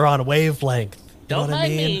Parrish are on a wavelength. You Don't know what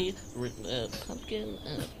mind I mean? me. Pumpkin,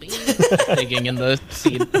 bean. Digging in the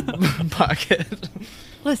seed pocket.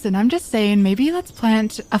 Listen, I'm just saying maybe let's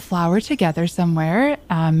plant a flower together somewhere,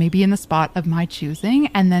 maybe in the spot of my choosing,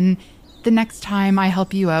 and then the next time I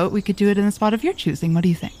help you out, we could do it in the spot of your choosing. What do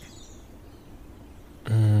you think?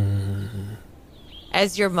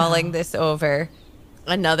 As you're mulling this over,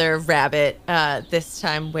 another rabbit, this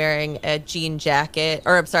time wearing a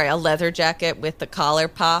a leather jacket with the collar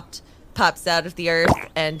pops out of the earth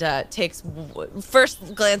and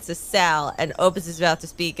first glances Sal and opens his mouth to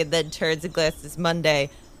speak and then turns and glances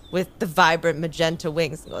Monday with the vibrant magenta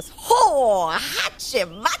wings and goes, "Oh, hachi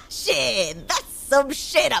machi! That's some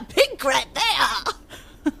shade of pink right there!"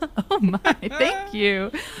 Oh my, thank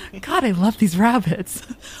you. God, I love these rabbits.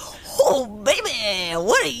 Oh, baby,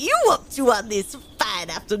 what are you up to on this fine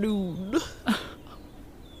fine afternoon.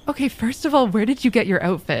 Okay, first of all, where did you get your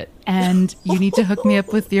outfit? And you need to hook me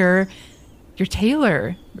up with your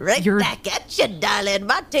tailor. Right back at you, darling.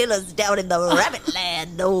 My tailor's down in the rabbit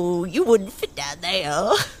land. No, you wouldn't fit down there.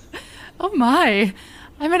 Oh my.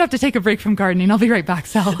 I might have to take a break from gardening. I'll be right back,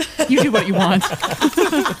 Sal. You do what you want.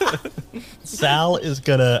 Sal is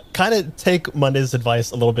going to kind of take Monday's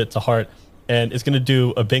advice a little bit to heart and is going to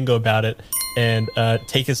do a bingo about it and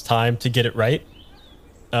take his time to get it right.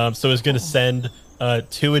 So he's going to send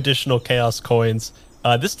 2 additional chaos coins,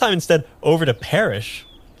 this time instead over to Parrish.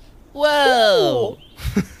 Whoa!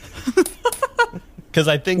 Because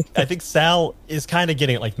I think Sal is kind of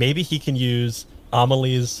getting it. Like, maybe he can use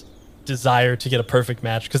Amelie's desire to get a perfect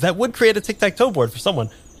match, because that would create a tic-tac-toe board for someone.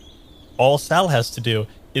 All Sal has to do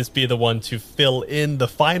is be the one to fill in the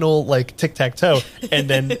final like tic-tac-toe, and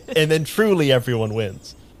then truly everyone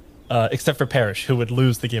wins, except for Parrish, who would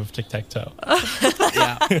lose the game of tic-tac-toe.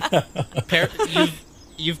 Yeah.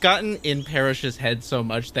 You've gotten in Parrish's head so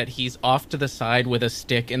much that he's off to the side with a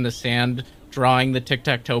stick in the sand, drawing the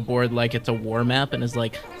tic-tac-toe board like it's a war map, and is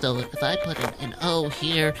like, so if I put an O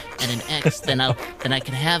here and an X, then I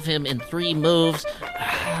can have him in 3 moves.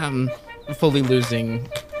 fully losing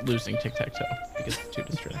tic-tac-toe because it's too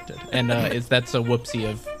distracted. And that's a whoopsie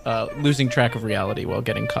of losing track of reality while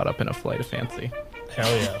getting caught up in a flight of fancy.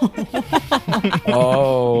 Hell yeah.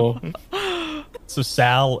 Oh. So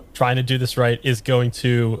Sal, trying to do this right, is going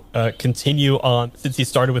to continue on. Since he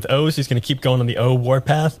started with O's, he's going to keep going on the O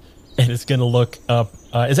warpath, and is going to look up.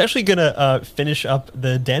 Is actually going to finish up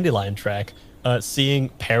the Dandelion track, seeing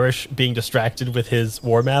Parrish being distracted with his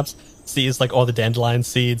war maps, sees like all the Dandelion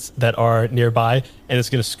seeds that are nearby, and is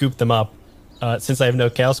going to scoop them up. Since I have no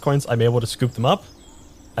Chaos Coins, I'm able to scoop them up.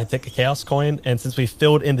 I take a Chaos Coin, and since we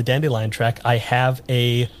filled in the Dandelion track, I have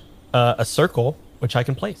a circle which I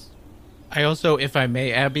can place. I also, if I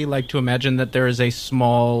may, Abby, like to imagine that there is a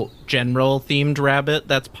small general-themed rabbit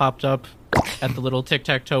that's popped up at the little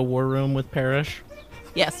tic-tac-toe war room with Parrish.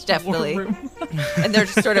 Yes, definitely. And they're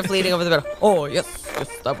just sort of leaning over the middle. Oh, yes,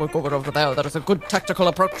 that will go over there. That is a good tactical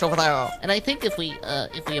approach over there. And I think if we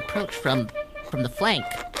approach from the flank,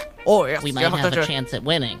 oh yes, we might have a chance at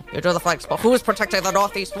winning. You do the flanks, but who is protecting the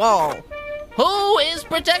northeast wall? Who is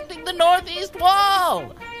protecting the northeast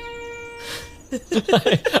wall?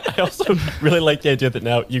 I also really like the idea that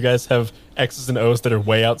now you guys have X's and O's that are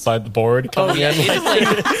way outside the board coming in.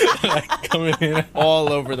 Like coming in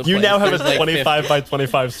all over the place. You now have There's a 25 by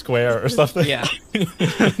 25 square or something. Yeah.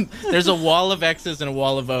 There's a wall of X's and a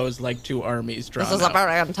wall of O's, like 2 armies drawn This is a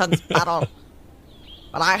very intense battle.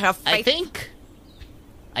 But I have faith.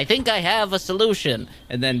 I think I have a solution.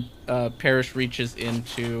 And then Parrish reaches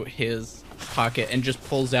into his pocket and just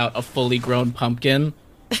pulls out a fully grown pumpkin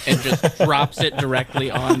and just drops it directly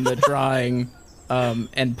on the drawing, and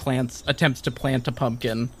attempts to plant a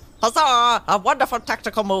pumpkin. Huzzah! A wonderful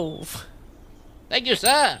tactical move. Thank you,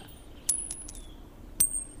 sir.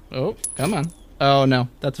 Oh, come on. Oh, no.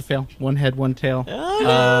 That's a fail. 1 head, 1 tail.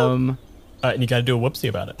 And you gotta do a whoopsie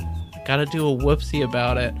about it. Gotta do a whoopsie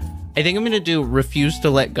about it. I think I'm gonna do refuse to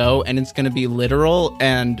let go, and it's gonna be literal,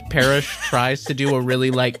 and Parrish tries to do a really,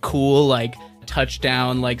 like, cool, like,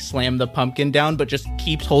 touchdown, like slam the pumpkin down, but just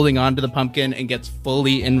keeps holding on to the pumpkin and gets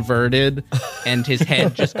fully inverted, and his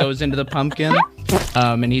head just goes into the pumpkin,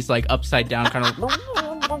 and he's like upside down, kind of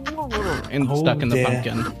and stuck in the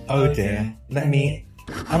pumpkin. Oh dear.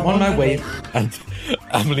 I'm on my way. And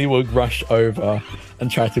Emily will rush over and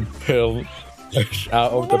try to push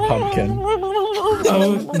out of the pumpkin.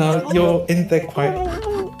 Oh no, you're in there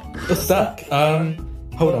you're stuck.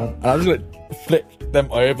 Hold on. And I'm just gonna flip them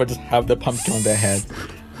over, just have the pumpkin on their head.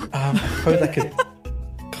 I suppose I could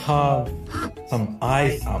carve some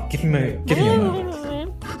eyes up. Give me a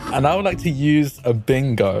moment. And I would like to use a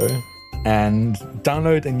bingo and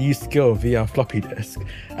download a new skill via floppy disk.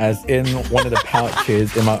 As in one of the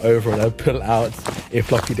pouches in my overall, I pull out a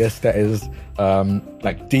floppy disk that is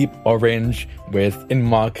like deep orange with in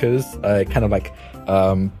markers, kind of like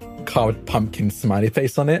carved pumpkin smiley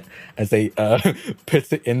face on it, as they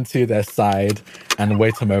put it into their side and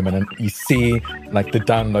wait a moment, and you see like the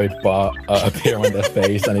download bar appear on their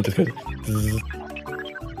face, and it just goes zzz,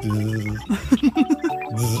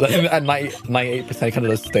 zzz, and 98% kind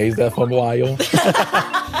of just stays there for a while.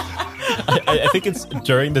 I think it's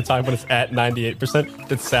during the time when it's at 98%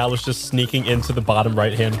 that Sal is just sneaking into the bottom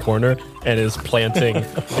right-hand corner and is planting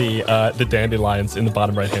the dandelions in the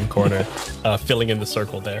bottom right-hand corner, filling in the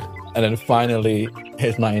circle there. And then finally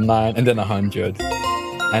hits 99 and then 100.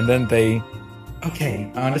 And then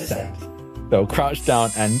okay, I understand. They'll crouch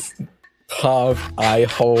down and carve eye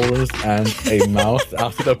holes and a mouth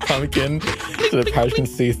out of the pumpkin so the parrot can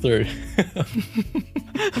see through.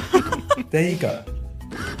 There you go.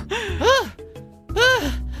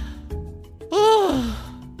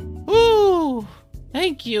 Ooh.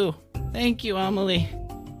 Thank you, Amelie.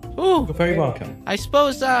 Ooh. You're very welcome. I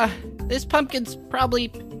suppose this pumpkin's probably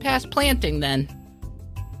past planting then.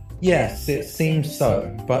 Yes, it seems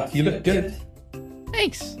so, but you look good.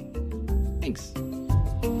 Thanks.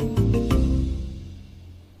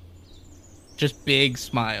 Just big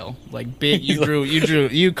smile, like big.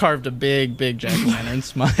 You carved a big jack-o'-lantern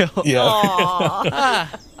smile. Yeah.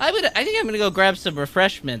 I think I'm gonna go grab some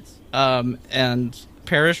refreshments. And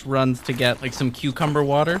Parrish runs to get like some cucumber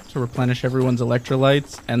water to replenish everyone's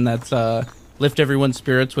electrolytes, and that's lift everyone's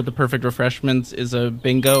spirits with the perfect refreshments is a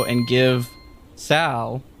bingo, and give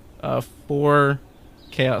Sal 4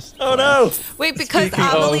 chaos. Oh no! Wait, because Speaking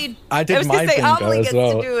Amelie... of, I did my say, bingo Amelie as gets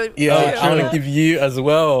well. to do it. Yeah, Oh, I'm gonna give you as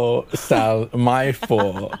well, Sal, my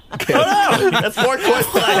 4. That's 4 coins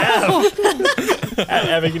that I have.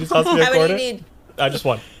 Evan, can you toss me a How quarter? many do you need? I just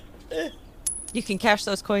one. You can cash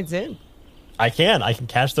those coins in. I can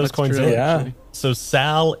cash those coins true, in. Yeah. So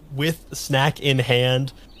Sal, with snack in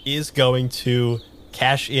hand, is going to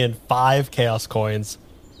cash in 5 chaos coins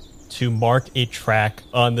to mark a track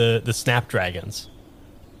on the snapdragons.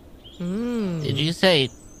 Did you say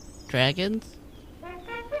dragons?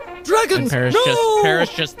 And Parrish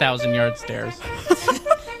just 1,000-yard stares.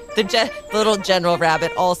 The little General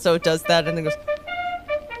Rabbit also does that and then goes,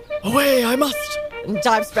 Away, I must! and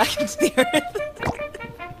dives back into the earth.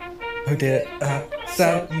 Oh dear.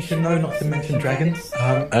 Sal, you should know not to mention dragons.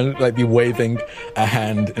 And like be waving a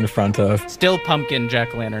hand in front of. Still pumpkin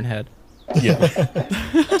jack-o'-lantern head. Yeah.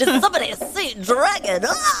 Did somebody see dragon?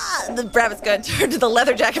 Ah! The rabbit's gonna turn to the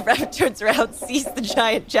leather jacket. Rabbit turns around, sees the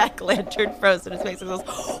giant jack-o'-lantern frozen in his face and goes,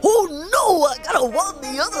 Oh no, I gotta warn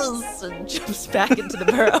the others. and jumps back into the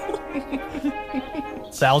burrow.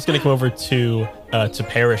 Sal's gonna come over to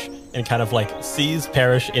Parrish and kind of like sees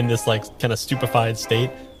Parrish in this like kind of stupefied state,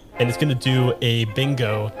 and is gonna do a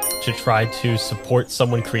bingo to try to support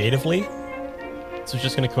someone creatively. So it's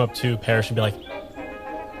just gonna come up to Parrish and be like,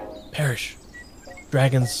 Parrish,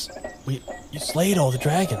 dragons, you slayed all the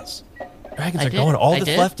dragons. Dragons are gone. All that's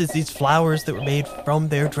left is these flowers that were made from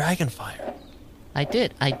their dragon fire. I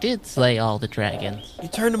did slay all the dragons. You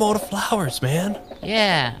turned them all to flowers, man.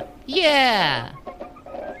 Yeah,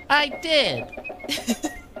 I did.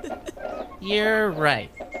 You're right.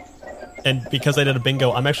 And because I did a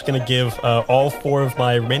bingo, I'm actually going to give all 4 of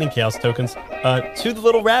my remaining chaos tokens to the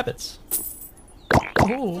little rabbits.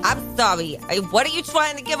 I'm sorry. What are you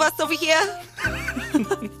trying to give us over here?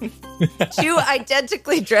 2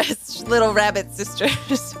 identically dressed little rabbit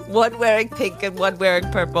sisters, one wearing pink and one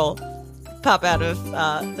wearing purple, pop out of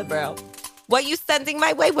the burrow. What are you sending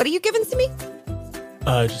my way? What are you giving to me?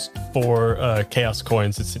 Just 4 chaos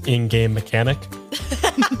coins. It's an in-game mechanic.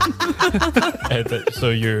 So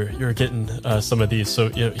you're getting some of these. So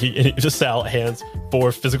he just Sal hands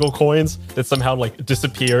 4 physical coins that somehow like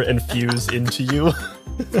disappear and fuse into you.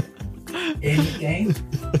 In game?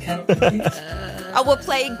 We're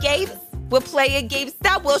playing games. We're playing games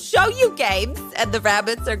now. We'll show you games. And the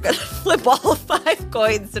rabbits are going to flip all 5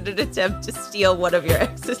 coins in an attempt to steal one of your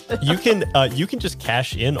exes. You can just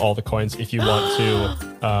cash in all the coins if you want to.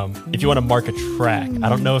 If you want to mark a track. I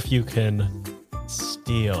don't know if you can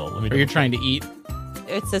steal. Or you're trying to eat.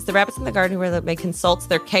 It says the rabbits in the garden where they consult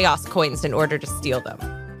their chaos coins in order to steal them.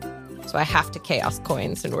 So I have to chaos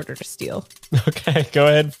coins in order to steal. Okay, go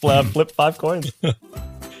ahead. Flip 5 coins.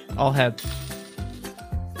 All head.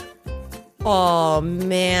 Oh,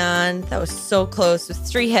 man. That was so close with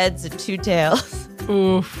 3 heads and 2 tails.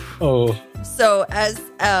 Oof. Oh. So as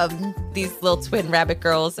these little twin rabbit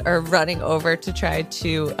girls are running over to try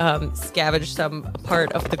to scavenge some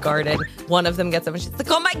part of the garden, one of them gets up and she's like,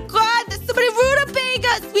 oh my God, there's somebody rutabaga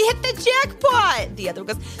us. We hit the jackpot. The other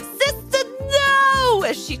one goes, sister, no,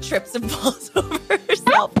 as she trips and falls over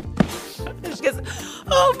herself. And she goes,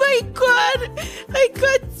 oh my God, I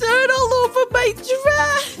got dirt all over my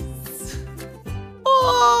dress.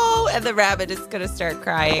 Oh, and the rabbit is going to start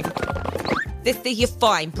crying. Sister, you're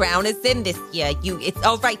fine. Brown is in this year. It's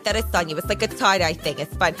all right that it's on you. It's like a tie-dye thing.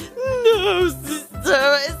 It's fine. No, sister,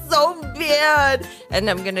 it's so bad. And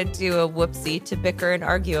I'm going to do a whoopsie to bicker and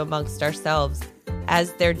argue amongst ourselves.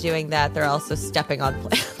 As they're doing that, they're also stepping on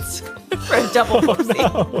plants for a double whoopsie.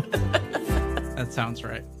 No. That sounds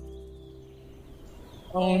right.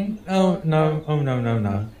 Oh,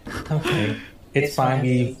 no. Okay. It's fine.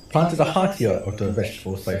 We planted a heartier of the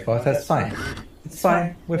vegetables so far. That's fine. It's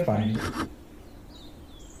fine. We're fine.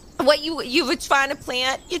 What you were trying to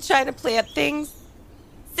plant? You're trying to plant things?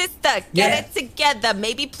 Sister, get it together.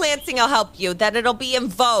 Maybe planting will help you. Then it'll be in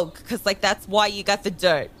vogue. Because, like, that's why you got the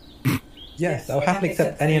dirt. Yes, I'll happily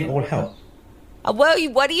accept any and all help. Well,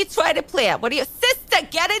 what are you trying to plant? What are you... Sister,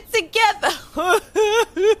 get it together.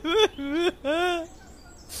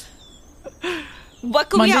 What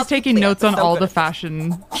can we Monday's help you taking plant? notes on So all good. the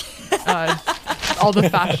fashion... all the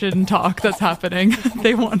fashion talk that's happening.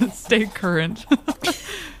 They want to stay current.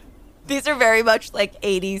 These are very much like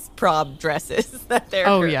 80s prom dresses that they're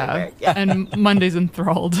wearing. Yeah. And Monday's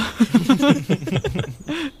enthralled.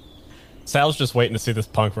 Sal's just waiting to see this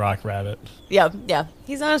punk rock rabbit. Yeah.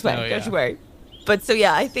 He's on his way. Oh, Don't yeah. you worry. But so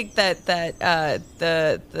yeah, I think that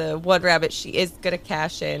the one rabbit, she is gonna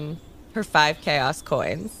cash in her 5 chaos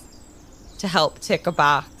coins to help tick a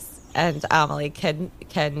box, and Amelie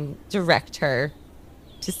can direct her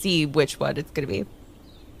to see which one it's gonna be.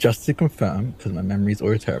 Just to confirm, because my memory's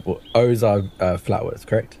always terrible, O's are flowers,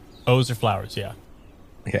 correct? O's are flowers, yeah.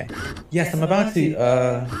 Okay. Yes, I'm about to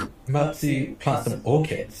plant some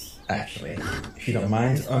orchids, actually, if you don't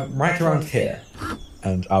mind. Right around here.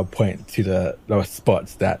 And I'll point to the lower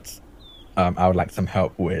spots that I would like some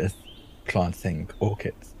help with planting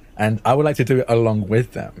orchids. And I would like to do it along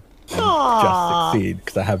with them. And just succeed,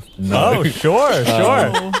 because I have no... Oh, sure.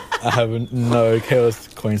 I have no chaos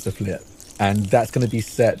coins to flip. And that's going to be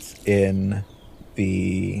set in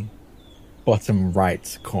the bottom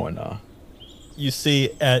right corner. You see,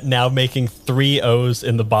 now making 3 O's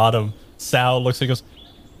in the bottom, Sal looks and goes,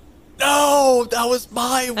 "No, that was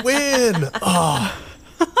my win." Oh,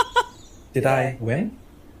 Did I win?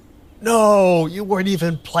 no, you weren't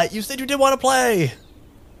even play. You said you didn't want to play.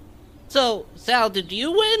 So, Sal, did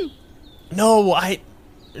you win? No,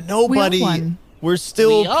 nobody. We all won. We're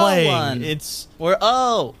still We all playing. won. It's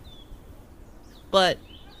But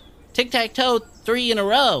tic-tac-toe 3 in a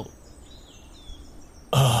row.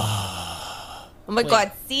 Oh my Wait.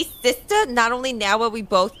 god, see, sister, not only now are we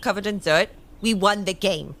both covered in dirt, we won the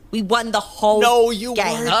game. We won the whole No, you game.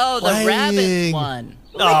 weren't. Oh, the Playing. rabbit won.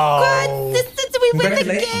 Oh my god, sister, did we win the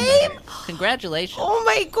Congratulations. game? Congratulations. Oh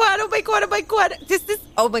my god, oh my god, oh my god.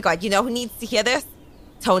 Oh my god, you know who needs to hear this?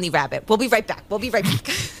 Tony Rabbit. We'll be right back.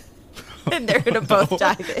 And they're gonna both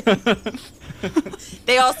dive in.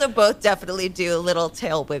 They also both definitely do a little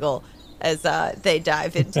tail wiggle as they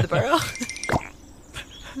dive into the burrow.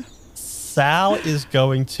 Sal is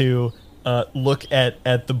going to look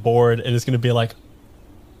at the board and is going to be like,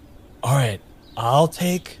 "All right, I'll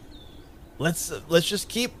take. Let's just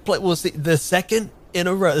keep play. We'll see. The second 3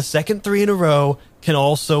 in a row can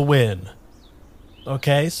also win.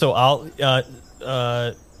 Okay, so I'll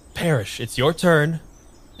Parrish. It's your turn.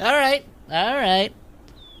 All right.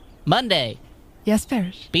 Monday, Yes,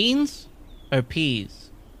 Parrish. beans or peas?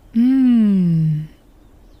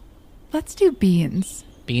 Let's do beans.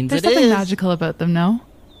 Beans There's it something is. magical about them, no?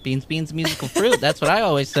 Beans, musical fruit. That's what I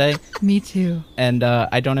always say. Me too. And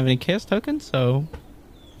I don't have any chaos tokens, so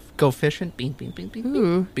go fishing. Bean.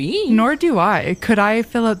 Ooh. Bean. Nor do I. Could I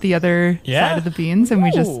fill out the other Yeah. side of the beans and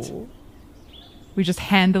Ooh. we just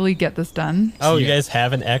handily get this done? So you guys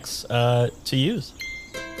have an X to use.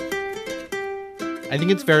 I think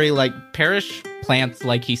it's very like Parrish plants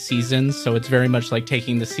like he seasons, so it's very much like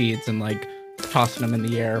taking the seeds and like tossing them in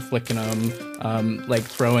the air, flicking them, like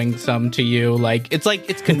throwing some to you. It's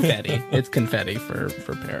confetti. It's confetti for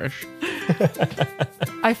Parrish.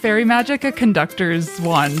 I fairy magic a conductor's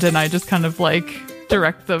wand and I just kind of like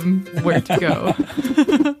direct them where to go.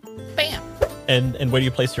 Bam. And where do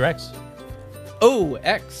you place your X? Oh,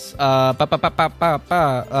 X. Left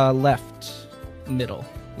middle.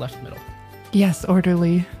 Yes,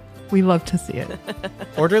 orderly. We love to see it.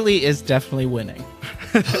 Orderly is definitely winning.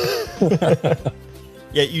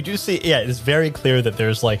 Yeah, you do see. Yeah, it's very clear that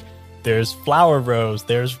there's flower rows,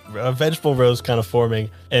 there's vegetable rows kind of forming,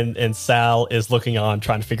 and Sal is looking on,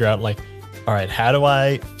 trying to figure out all right, how do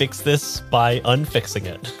I fix this by unfixing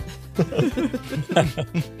it?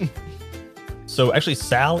 So actually,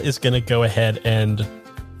 Sal is gonna go ahead and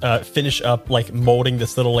finish up molding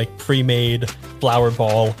this little pre-made flower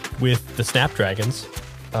ball with the snapdragons.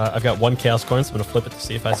 I've got 1 chaos coin, so I'm gonna flip it to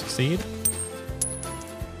see if I succeed.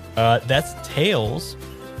 That's tails.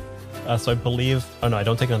 So I believe... Oh, no, I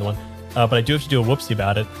don't take another one. But I do have to do a whoopsie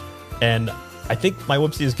about it. And I think my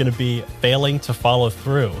whoopsie is going to be failing to follow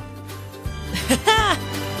through.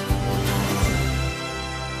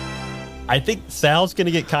 I think Sal's going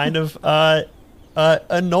to get kind of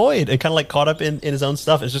annoyed and kind of caught up in his own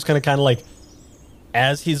stuff. It's just going to kind of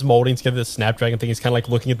as he's molding together this snapdragon thing, he's kind of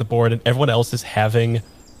looking at the board and everyone else is having...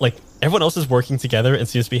 everyone else is working together and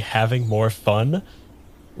seems to be having more fun.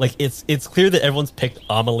 Like, it's clear that everyone's picked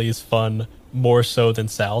Amelie's fun more so than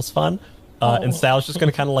Sal's fun. And Sal's just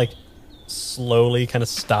going to kind of, like, slowly kind of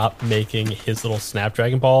stop making his little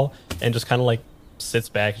Snapdragon ball and just kind of, like, sits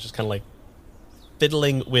back and just kind of, like,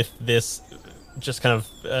 fiddling with this, just kind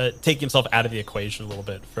of taking himself out of the equation a little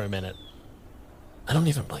bit for a minute. I don't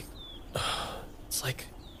even, like... It's like...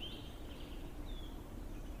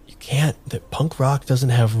 You can't... That punk rock doesn't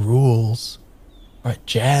have rules. Right,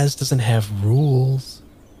 jazz doesn't have rules.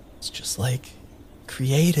 It's just like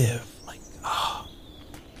creative. Like, oh.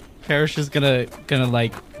 Parrish is gonna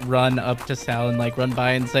like run up to Sal and like run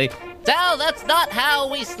by and say, Sal, that's not how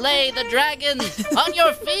we slay the dragons. On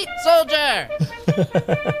your feet, soldier.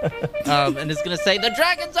 and is gonna say, the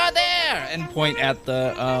dragons are there, and point at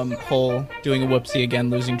the hole, doing a whoopsie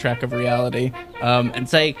again, losing track of reality, and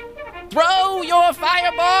say, throw your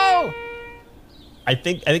fireball. I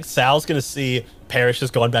think Sal's gonna see Parrish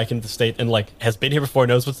has gone back into the state and like has been here before,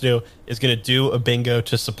 knows what to do, is gonna do a bingo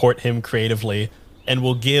to support him creatively, and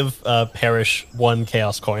will give Parrish 1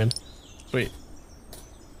 chaos coin. Sweet.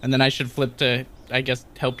 And then I should flip to, I guess,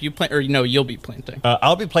 help you plant, or no, you'll be planting.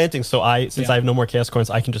 I'll be planting, so I have no more chaos coins,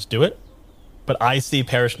 I can just do it. But I see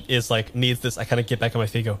Parrish is like needs this. I kind of get back on my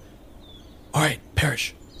feet, go, all right,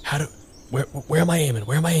 Parrish, where am I aiming?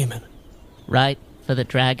 Where am I aiming? Right for the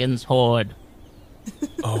dragon's hoard.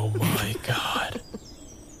 Oh my god.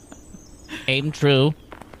 Aim true.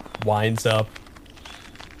 Winds up.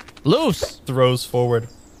 Loose. Throws forward.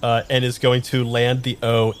 And is going to land the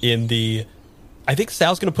O in the... I think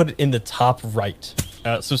Sal's going to put it in the top right.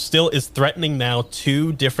 So still is threatening now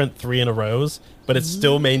 2 different 3 in a rows, but it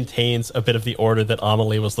still maintains a bit of the order that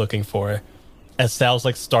Amelie was looking for. As Sal's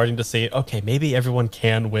like starting to say, okay, maybe everyone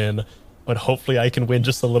can win, but hopefully I can win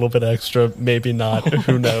just a little bit extra. Maybe not.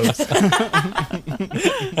 Who knows?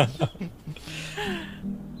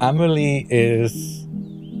 Amelie is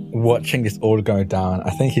watching this all go down. I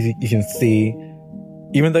think you can see,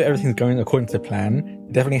 even though everything's going according to plan,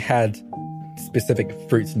 it definitely had specific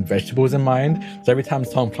fruits and vegetables in mind. So every time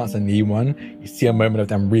someone plants a new one, you see a moment of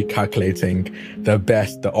them recalculating the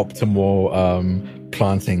optimal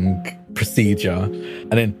planting procedure,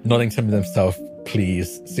 and then nodding to themselves,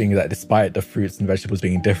 pleased, seeing that despite the fruits and vegetables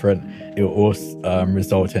being different, it will also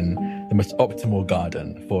result in the most optimal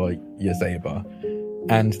garden for Yazeba.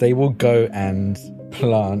 And they will go and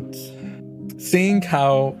plant. Seeing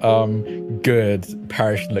how good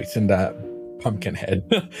Parrish looks in that pumpkin head,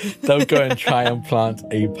 they'll go and try and plant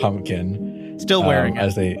a pumpkin. Still wearing it.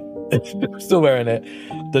 As they still wearing it.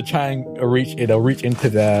 They'll try and reach into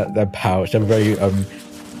their pouch. They're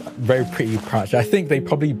very pretty pouch. I think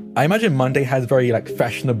I imagine Monday has very like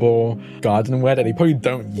fashionable garden wear that they probably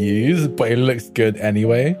don't use, but it looks good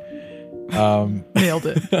anyway. Nailed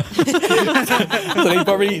it.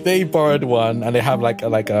 So they borrowed one, and they have like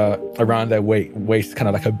a around their waist, kind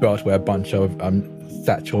of like a belt where a bunch of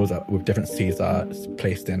satchels with different seeds are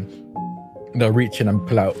placed in. They'll reach in and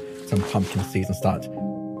pull out some pumpkin seeds and start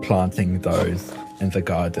planting those in the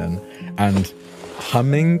garden and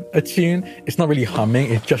humming a tune. It's not really humming,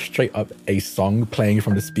 it's just straight up a song playing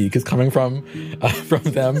from the speakers coming from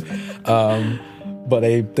them. But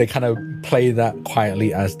they kind of play that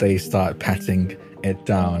quietly as they start patting it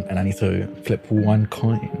down, and I need to flip 1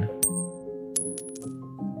 coin.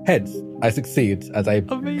 Heads. I succeed as I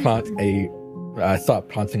start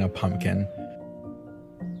planting a pumpkin.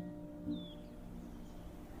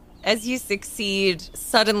 As you succeed,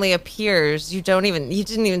 suddenly appears. You didn't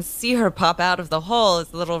even see her pop out of the hole.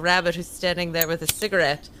 It's the little rabbit who's standing there with a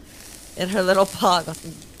cigarette in her little paw.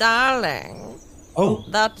 Darling. Oh.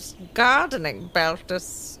 That gardening belt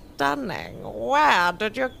is stunning. Where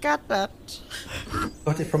did you get it?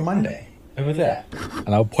 Got it from Monday. Over there.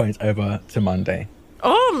 And I'll point over to Monday.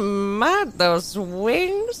 Oh my, those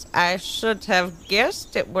wings. I should have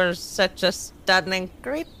guessed it was such a stunning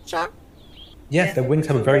creature. Yes, the wings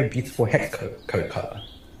have a very beautiful hex code color.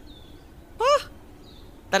 Oh,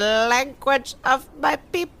 the language of my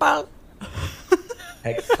people.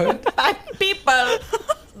 Hex code? My people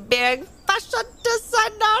being fashion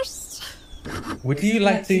designers. Would you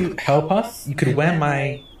like to help us? You could wear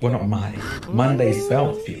Monday's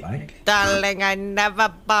belt if you like. Darling, I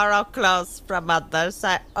never borrow clothes from others.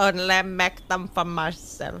 I only make them for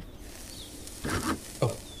myself.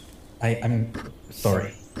 Oh, I'm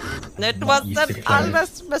sorry. It was an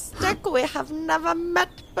honest mistake. We have never met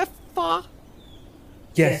before.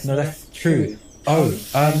 Yes, no, that's true. Oh,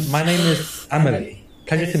 my name is Amelie.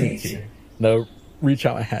 Pleasure to meet you. No, reach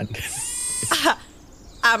out a hand.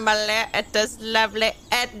 Amelie, it is lovely.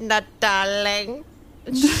 Edna, darling.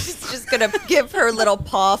 She's just gonna give her little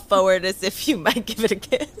paw forward as if you might give it a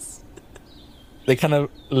kiss. they kind of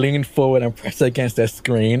lean forward and press it against their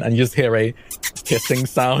screen, and you just hear a hissing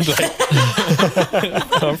sound like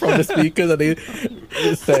come from the speakers, and they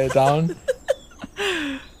set it down.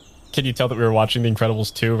 Can you tell that we were watching The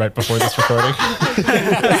Incredibles 2 right before this recording?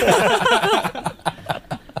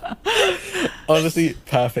 Honestly,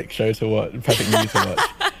 perfect show to watch. Perfect movie to watch.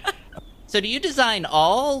 So do you design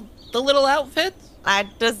all the little outfits? I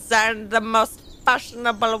design the most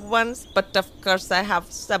fashionable ones, but of course I have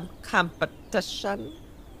some competition.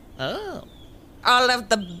 Oh. All of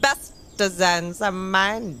the best designs are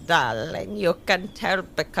mine, darling. You can tell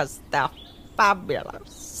because they're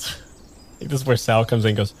fabulous. I think this is where Sal comes in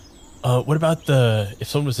and goes, what about if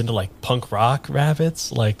someone was into like punk rock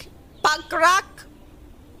rabbits? Like Punk rock?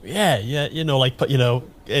 Yeah,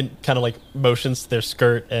 and kind of like motions to their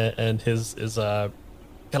skirt and his kind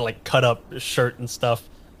of like cut up shirt and stuff.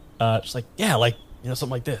 Just like, something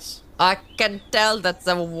like this. I can tell that's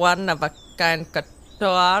a one-of-a-kind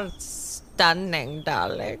couture. It's stunning,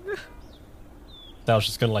 darling. Sal's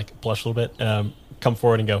just gonna like blush a little bit, come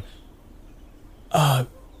forward and go,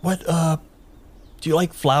 do you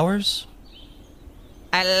like flowers?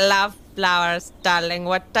 I love flowers, darling.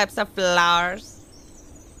 What types of flowers?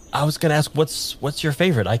 I was gonna ask, what's your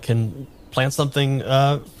favorite? I can plant something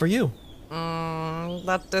for you.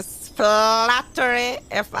 That is flattery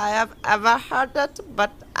if I have ever heard it,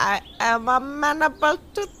 but I am amenable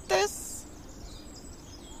to this.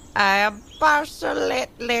 I am partial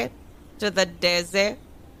lately to the daisy.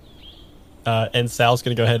 And Sal's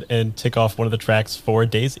gonna go ahead and tick off one of the tracks for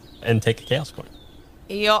Daisy and take a chaos coin.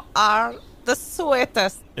 You are the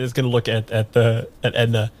sweetest. And it's gonna look at Edna.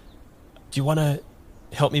 Do you want to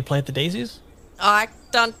help me plant the daisies? I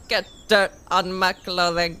don't get dirt on my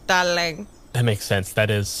clothing, darling. That makes sense. That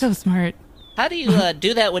is So smart. How do you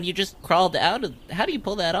do that when you just crawled out of... How do you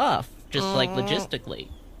pull that off? Just like logistically.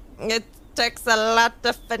 It takes a lot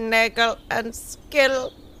of finagle and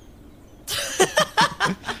skill.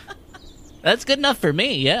 That's good enough for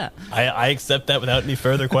me, yeah. I accept that without any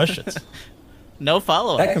further questions. No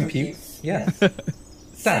follow-up. That computes, yes.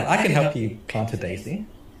 Sam, I can help you plant a daisy,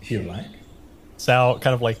 if you like. Sal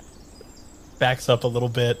kind of like backs up a little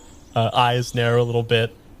bit, eyes narrow a little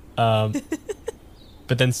bit, but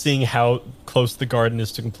then seeing how close the garden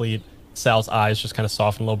is to complete, Sal's eyes just kind of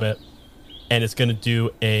soften a little bit, and it's going to do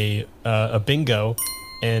a bingo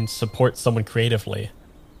and support someone creatively.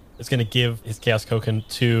 It's going to give his Chaos Token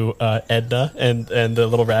to Edna and the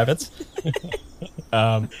little rabbits,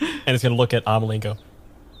 and it's going to look at Amelie and go,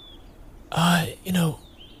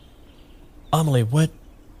 Amelie,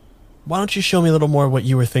 why don't you show me a little more what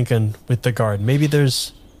you were thinking with the garden? Maybe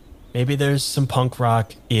there's some punk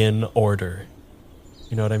rock in order.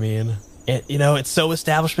 You know what I mean? And, it's so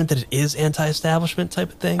establishment that it is anti-establishment type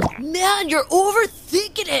of thing. Man, you're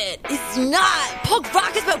overthinking it. It's not. Punk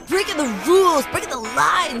rock is about breaking the rules, breaking the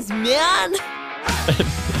lines, man.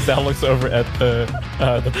 Sal looks over at the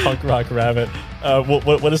punk rock rabbit.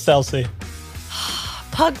 What does Sal say?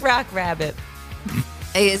 Punk rock rabbit.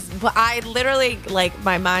 I literally,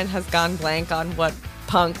 my mind has gone blank on what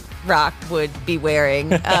punk rock would be wearing.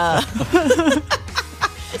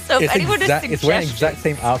 So if anyone has it's wearing the exact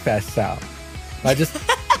same outfit as Sal. Just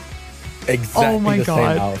exactly the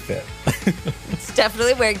same outfit. It's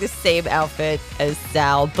definitely wearing the same outfit as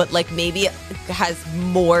Sal, but maybe it has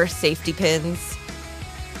more safety pins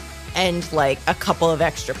and a couple of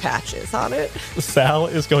extra patches on it. Sal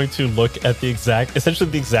is going to look at essentially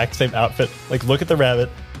the exact same outfit. Look at the rabbit,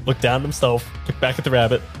 look down at himself, look back at the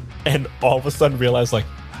rabbit, and all of a sudden realize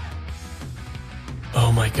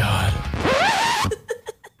oh my god.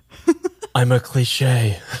 I'm a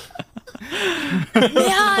cliche.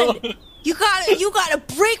 Man, you gotta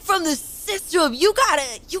break from the system. You gotta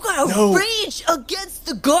rage against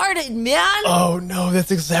the garden, man. Oh no,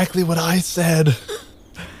 that's exactly what I said.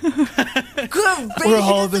 We're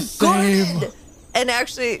all the same. Garden. And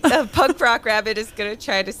actually, a punk rock rabbit is going to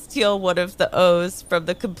try to steal one of the O's from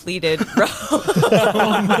the completed row.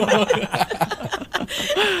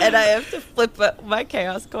 And I have to flip my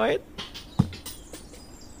chaos coin.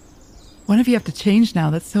 One of you have to change now.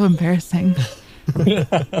 That's so embarrassing.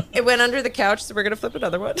 It went under the couch, so we're going to flip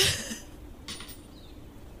another one.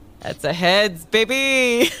 That's a heads,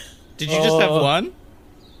 baby. Did you just have one?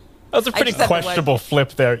 That was a pretty questionable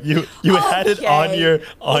flip there. You had it on your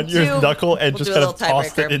knuckle and just kind of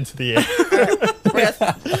tossed it into the air.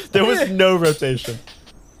 There was no rotation.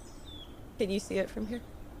 Can you see it from here?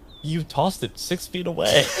 You tossed it 6 feet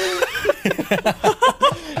away.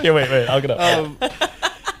 Yeah, wait. I'll get up.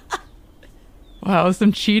 Wow,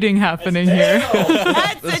 some cheating happening here.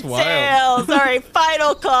 That's a tail. Sorry,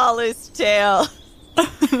 final call is tail.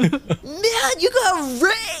 Man, you got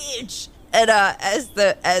rage. And as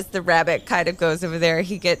the rabbit kind of goes over there,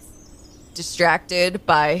 he gets distracted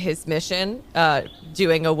by his mission,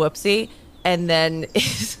 doing a whoopsie, and then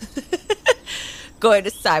is going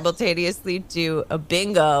to simultaneously do a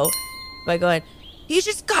bingo by going, "He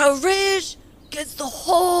just got rage against the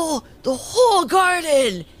whole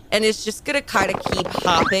garden." And it's just gonna kind of keep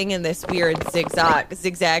hopping in this weird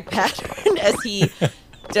zigzag pattern as he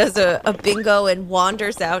does a bingo and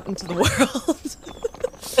wanders out into the world.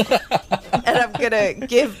 And I'm gonna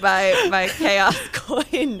give my chaos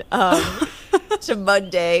coin to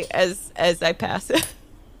Monday as I pass it.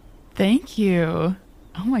 Thank you.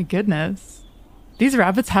 Oh my goodness. These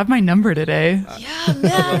rabbits have my number today. Yeah,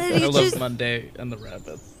 man. I love Monday and the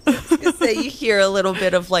rabbits. So you hear a little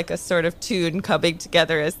bit of like a sort of tune coming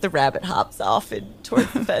together as the rabbit hops off and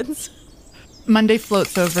towards the fence. Monday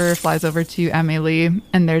flies over to Emily,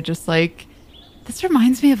 and they're just like, "This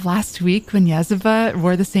reminds me of last week when Yazeba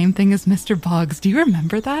wore the same thing as Mr. Boggs. Do you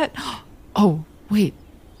remember that? Oh, wait.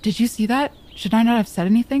 Did you see that? Should I not have said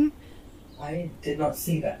anything?" I did not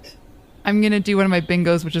see that. I'm going to do one of my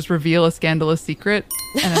bingos, which is reveal a scandalous secret.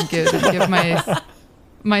 And I'm going to give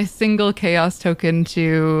my single chaos token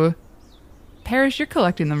to Parrish. You're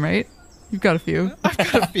collecting them, right? You've got a few. I've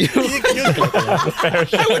got a few.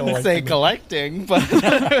 I wouldn't say collecting, but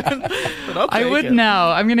I would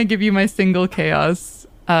now. I'm going to give you my single chaos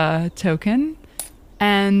token.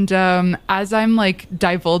 And as I'm like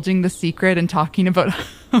divulging the secret and talking about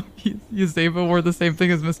how Yazeba wore the same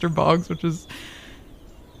thing as Mr. Boggs, which is,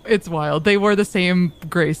 it's wild. They wore the same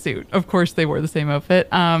gray suit. Of course they wore the same outfit.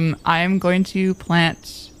 I'm going to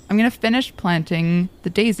finish planting the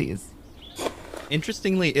daisies.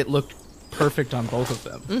 Interestingly, it looked perfect on both of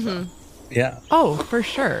them. Mm-hmm. Yeah. Oh, for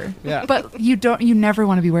sure. Yeah. But you never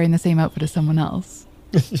want to be wearing the same outfit as someone else.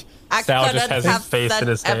 Sal just has his face in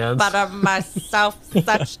his hands. But of myself,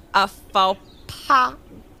 such a faux pas,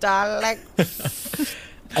 darling.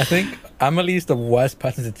 I think Amelie's the worst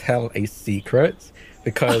person to tell a secret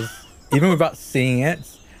because even without seeing it,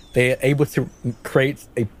 they are able to create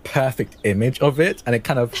a perfect image of it, and it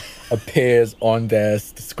kind of appears on the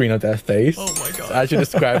screen of their face. Oh my god! So as you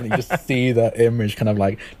describe it, you just see the image, kind of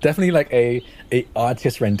like definitely like a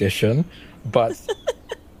artist rendition, but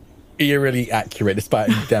eerily accurate despite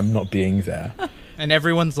them not being there. And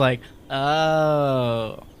everyone's like,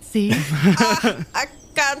 "Oh, see, I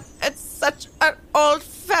can't. It's such an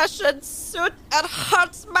old-fashioned suit. It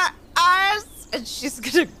hurts my eyes." And she's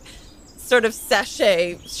gonna sort of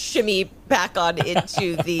shimmy back on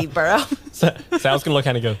into the burrow. Sal's gonna look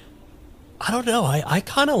at it and go, "I don't know. I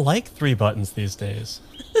kind of like 3 buttons these days."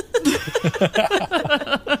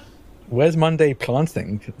 Where's Monday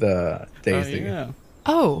planting the daisy? Oh, yeah.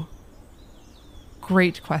 Oh,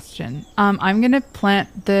 great question. I'm going to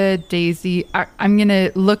plant the daisy. I'm going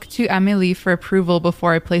to look to Amélie for approval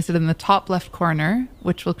before I place it in the top left corner,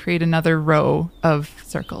 which will create another row of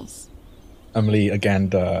circles. Amélie, again,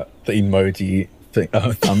 the emoji thing,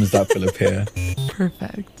 thumbs up will appear.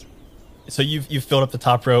 Perfect. So you've filled up the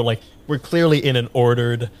top row. Like, we're clearly in an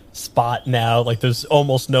ordered spot now. Like, there's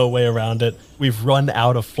almost no way around it. We've run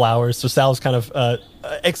out of flowers. So Sal's kind of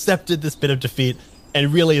accepted this bit of defeat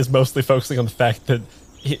and really is mostly focusing on the fact that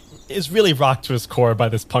he is really rocked to his core by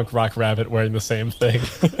this punk rock rabbit wearing the same thing.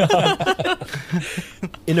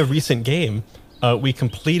 In a recent game, we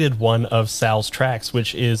completed one of Sal's tracks,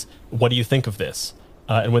 which is, "What do you think of this?"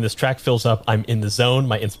 And when this track fills up, I'm in the zone,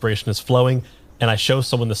 my inspiration is flowing, and I show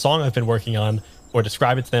someone the song I've been working on, or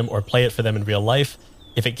describe it to them, or play it for them in real life.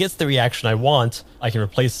 If it gets the reaction I want, I can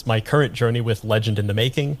replace my current journey with Legend in the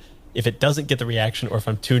Making. If it doesn't get the reaction, or if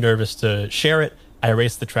I'm too nervous to share it, I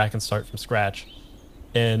erase the track and start from scratch.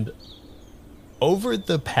 And over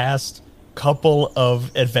the past couple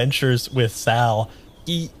of adventures with Sal,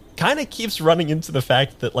 he kind of keeps running into the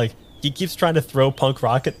fact that, like, he keeps trying to throw punk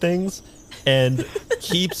rock at things and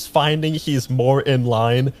keeps finding he's more in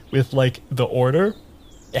line with, like, the order.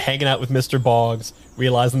 Hanging out with Mr. Boggs,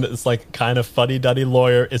 realizing that this, like, kind of fuddy-duddy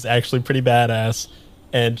lawyer is actually pretty badass,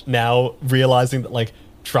 and now realizing that, like,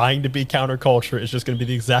 trying to be counterculture is just going to be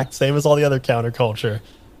the exact same as all the other counterculture.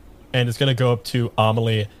 And it's going to go up to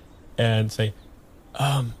Amelie and say,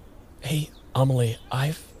 "Hey, Amelie,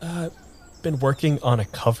 I've been working on a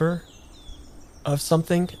cover of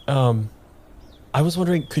something. I was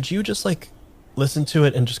wondering, could you just, like, listen to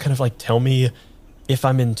it and just kind of, like, tell me if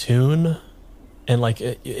I'm in tune and, like,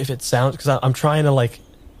 if it sounds, because I'm trying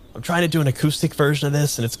to do an acoustic version of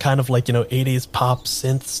this, and it's kind of like, 80s pop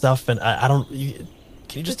synth stuff, and I don't,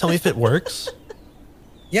 can you just tell me if it works?"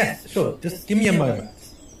 Yes, sure. Just give me a moment.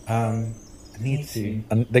 I need to.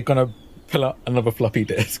 And they're gonna pull out another floppy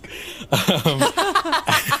disk.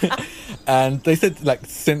 And they said like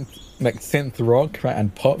synth rock, right,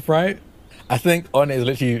 and pop, right? I think on it is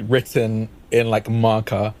literally written in like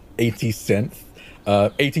marker 80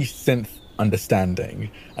 synth understanding,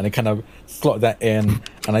 and they kind of slot that in,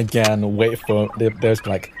 and again wait for there's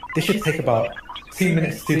like This should take about 2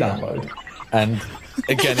 minutes to download. and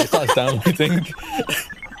again it starts downloading.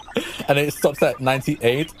 And it stops at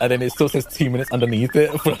 98, and then it still says 2 minutes underneath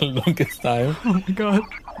it for the longest time. Oh my god.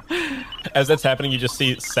 As that's happening, you just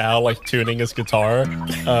see Sal like tuning his guitar,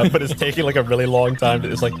 but it's taking like a really long time.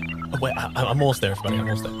 It's like, oh, wait, I'm almost there, everybody. I'm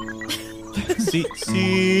almost there. See.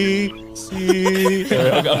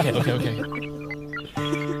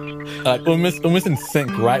 Okay. Almost in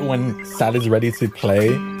sync, right when Sal is ready to play,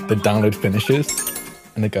 the download finishes,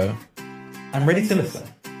 and they go, I'm ready to listen.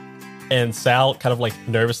 And Sal kind of like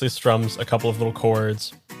nervously strums a couple of little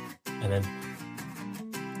chords, and then.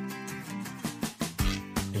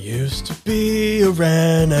 I used to be a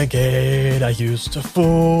renegade, I used to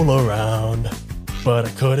fool around, but I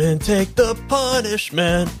couldn't take the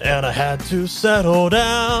punishment, and I had to settle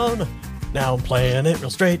down. Now I'm playing it real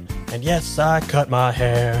straight, and yes, I cut my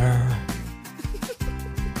hair.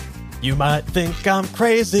 You might think I'm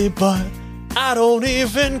crazy, but I don't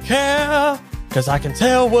even care. 'Cause I can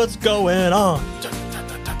tell what's going on.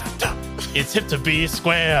 It's hip to be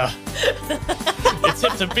square. It's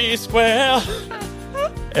hip to be square.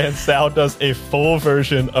 And Sal does a full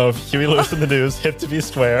version of Huey Lewis and the News, Hip to be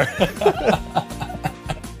Square.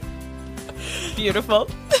 Beautiful.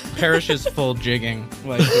 Parrish is full jigging,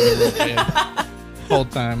 like doing the jig whole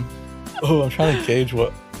time. oh, I'm trying to gauge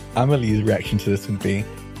what Amelie's reaction to this would be.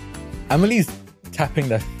 Amelie's tapping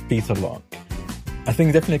their feet a lot. I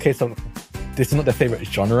think definitely a case of this is not their favorite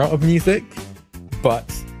genre of music, but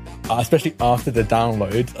especially after the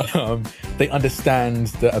download, they understand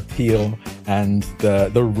the appeal and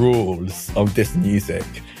the rules of this music.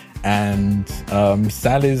 And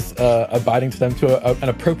Sal is abiding to them to an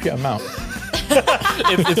appropriate amount.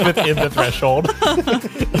 It's within the threshold.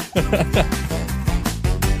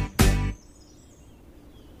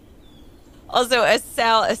 Also, as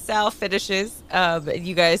Sal finishes,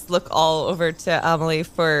 you guys look all over to Amelie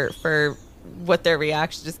for what their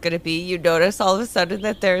reaction is going to be. You notice all of a sudden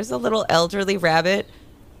that there's a little elderly rabbit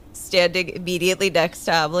standing immediately next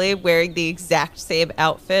to Amelie, wearing the exact same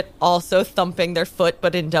outfit, also thumping their foot,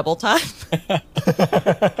 but in double time.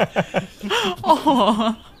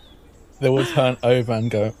 Oh. They will turn over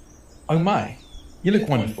and go, Oh my, you look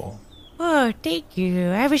wonderful. Oh, thank you.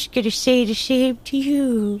 I was going to say the same to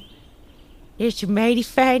you. It's a mighty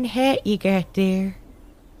fine hat you got there.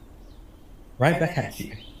 Right back at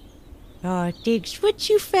you. Oh, thanks. What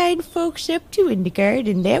you fine folks up to in the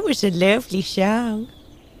garden? That was a lovely song.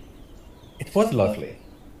 It was lovely.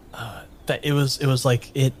 That it was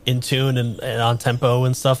like in tune and on tempo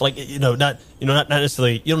and stuff. Like not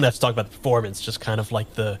necessarily. You don't have to talk about the performance. Just kind of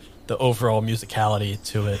like the overall musicality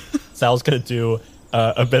to it. Sal's gonna do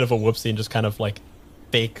a bit of a whoopsie and just kind of like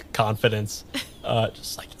fake confidence.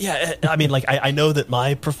 Just like, yeah, I mean, like I know that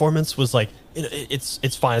my performance was like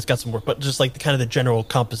it's fine. It's got some work, but just like the general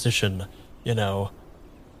composition,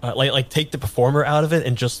 like take the performer out of it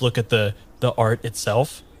and just look at the art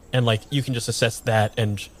itself, and like you can just assess that,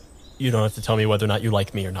 and you don't have to tell me whether or not you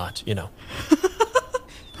like me or not.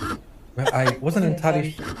 Well, I wasn't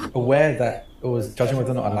entirely aware that it was judging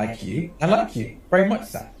whether or not I like you. I like you very much,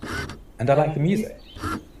 Sam. And I like the music.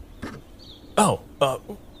 Oh,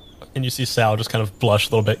 and you see Sal just kind of blush a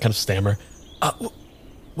little bit, kind of stammer.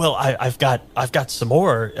 Well, I've got some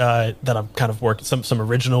more that I'm kind of working, some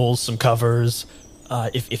originals, some covers.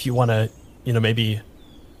 If you want to, maybe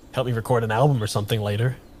help me record an album or something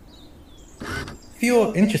later. If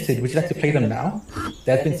you're interested, would you like to play them now?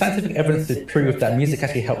 There's been scientific evidence to prove that music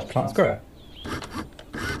actually helps plants grow.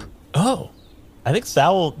 Oh, I think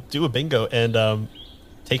Sal will do a bingo and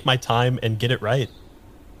take my time and get it right.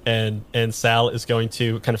 And Sal is going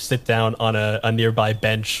to kind of sit down on a nearby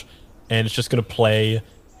bench, and it's just going to play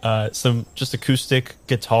some just acoustic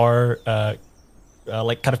guitar,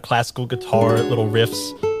 like kind of classical guitar little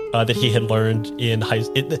riffs that he had learned in high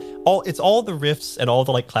school. It's all the riffs and all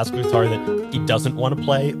the like classical guitar that he doesn't want to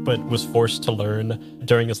play, but was forced to learn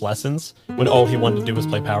during his lessons when all he wanted to do was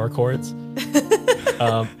play power chords.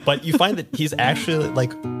 But you find that he's actually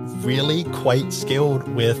like really quite skilled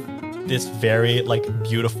with this very like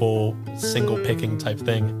beautiful single picking type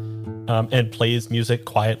thing, and plays music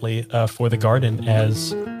quietly for the garden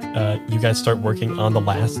as you guys start working on the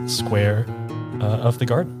last square of the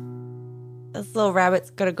garden. This little rabbit's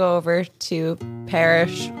gonna go over to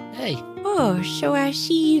Parrish. Hey. Oh, so I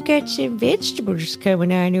see you got some vegetables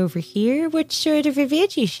coming on over here. What sort of a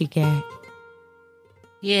veggies you got?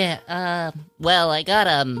 Yeah, well, I got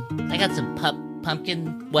some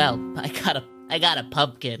pumpkin. Well, I got a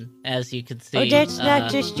pumpkin, as you can see. Oh, that's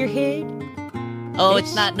not just your head? Oh,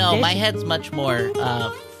 it's not. No, my head's much more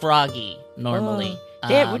froggy normally. Oh,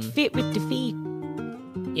 that would fit with the feet.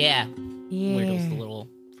 Yeah. Yeah. Wiggles the little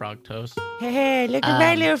frog toes. Hey, look at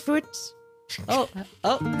my little foot. Oh,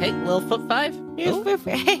 hey, little foot 5. Little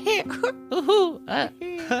foot. Ooh.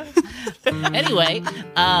 Anyway,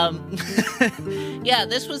 yeah,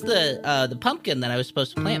 this was the pumpkin that I was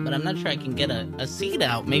supposed to plant, but I'm not sure I can get a seed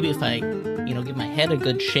out. Maybe if I, give my head a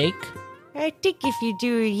good shake. I think if you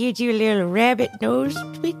do a little rabbit nose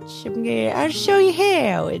twitch, I'll show you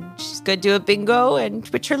how. And she's gonna do a bingo and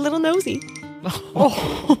twitch her little nosy.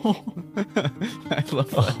 Oh. I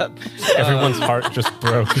love that. Everyone's heart just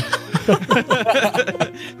broke.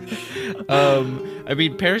 I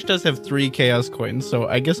mean, Parrish does have 3 chaos coins, so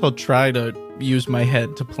I guess I'll try to use my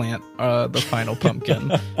head to plant the final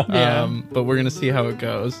pumpkin. Yeah. But we're gonna see how it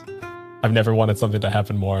goes. I've never wanted something to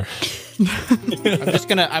happen more. I'm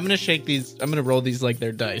gonna shake these. I'm gonna roll these like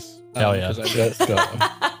they're dice. Hell yeah. Let's go.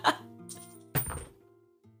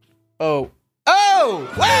 Oh!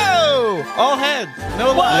 Whoa! All heads.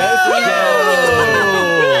 No lie.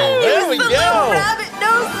 There we go. Rabbit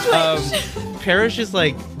nose twitch. Parrish is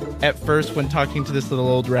like, at first when talking to this little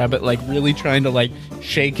old rabbit, like really trying to like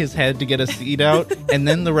shake his head to get a seed out, and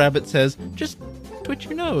then the rabbit says, "Just twitch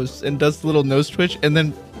your nose," and does the little nose twitch, and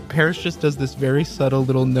then Parrish just does this very subtle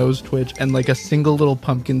little nose twitch, and like a single little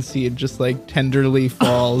pumpkin seed just like tenderly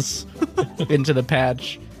falls into the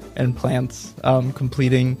patch and plants,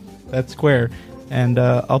 completing that square. And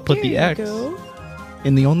I'll put the X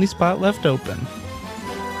in the only spot left open.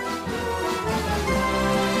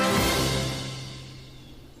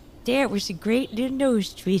 That was a great little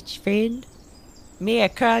nose twitch, friend. May I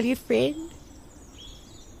call you friend?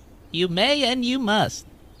 You may and you must.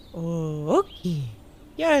 Oh, okay.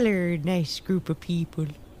 Y'all are a nice group of people.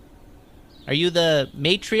 Are you the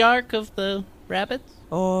matriarch of the rabbits?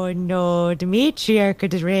 Oh, no. The matriarch of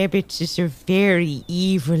the rabbits is a very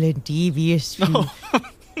evil and devious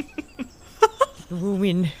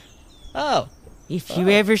woman. Oh. If you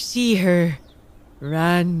ever see her,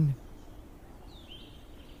 run.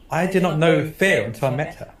 I did not know fear until I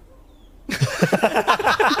met her.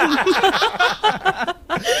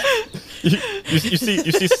 you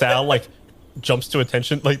see Sal like jumps to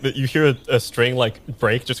attention, like that. You hear a string like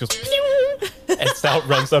break, just goes, and Sal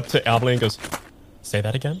runs up to Amelie and goes, "Say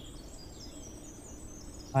that again."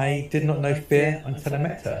 I did not know fear until I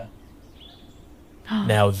met her.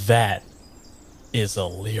 Now that is a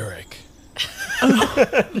lyric.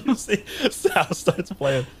 You see, Sal starts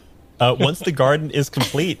playing. Once the garden is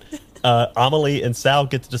complete, Amelie and Sal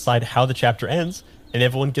get to decide how the chapter ends, and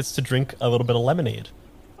everyone gets to drink a little bit of lemonade.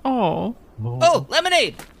 Oh. Oh,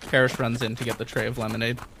 lemonade! Parrish runs in to get the tray of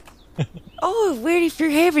lemonade. Oh, well, if you're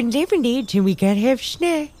having lemonade, then we gotta have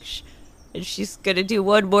snacks. And she's gonna do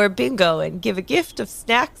one more bingo and give a gift of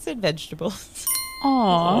snacks and vegetables.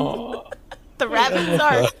 Aw. The rabbits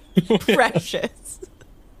are precious.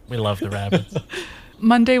 We love the rabbits.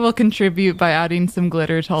 Monday will contribute by adding some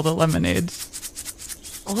glitter to all the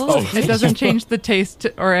lemonades. Oh, It doesn't change the taste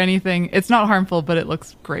or anything. It's not harmful, but it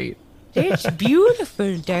looks great. that's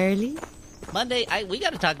beautiful, darling. Monday, we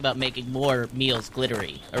got to talk about making more meals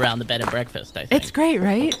glittery around the bed and breakfast, I think. It's great,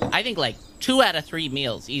 right? I think like 2 out of 3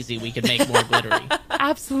 meals, easy, we could make more glittery.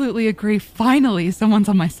 Absolutely agree. Finally, someone's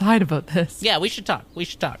on my side about this. Yeah, we should talk.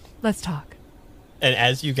 Let's talk. And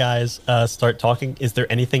as you guys start talking, is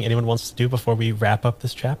there anything anyone wants to do before we wrap up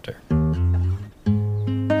this chapter? I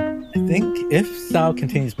think if Sal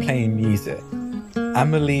continues playing music,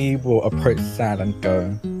 Amelie will approach Sal and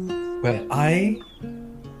go, "Well, I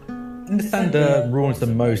understand the rules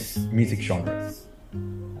of most music genres.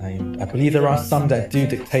 I believe there are some that do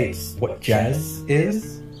dictate what jazz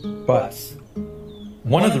is, but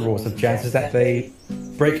one of the rules of jazz is that they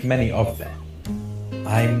break many of them.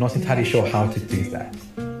 I'm not entirely sure how to do that.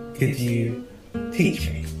 Could you teach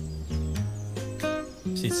me?"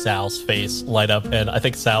 See Sal's face light up, and I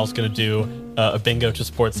think Sal's going to do a bingo to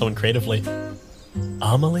support someone creatively.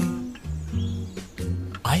 Amelie,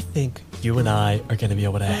 I think you and I are going to be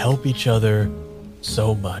able to help each other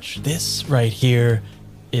so much. This right here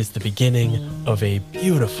is the beginning of a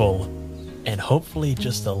beautiful and hopefully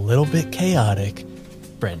just a little bit chaotic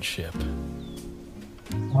friendship.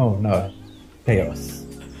 Oh no, chaos.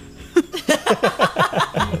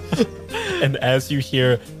 And as you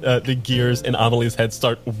hear the gears in Amelie's head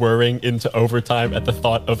start whirring into overtime at the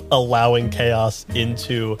thought of allowing chaos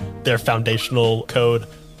into their foundational code,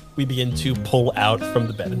 we begin to pull out from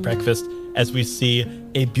the bed and breakfast as we see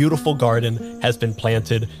a beautiful garden has been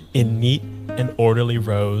planted in neat and orderly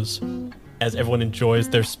rows. As everyone enjoys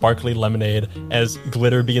their sparkly lemonade, as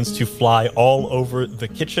glitter begins to fly all over the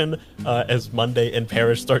kitchen, as Monday and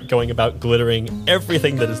Parrish start going about glittering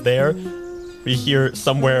everything that is there, we hear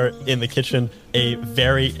somewhere in the kitchen a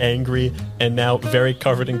very angry and now very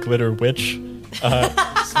covered in glitter witch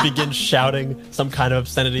begin shouting some kind of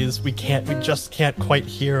obscenities we just can't quite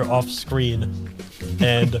hear off screen.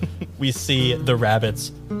 And we see the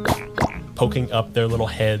rabbits poking up their little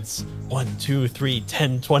heads 1, 2, 3,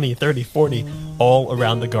 10, 20, 30, 40 all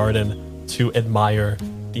around the garden to admire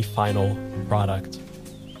the final product.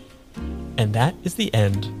 And that is the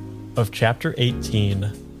end of chapter 18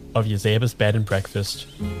 of Yazeba's Bed and Breakfast.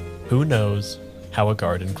 Who knows how a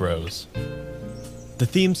garden grows? The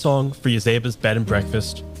theme song for Yazeba's Bed and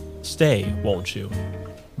Breakfast, Stay, Won't You,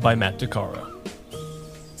 by Matt DeCaro.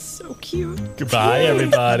 So cute. Goodbye,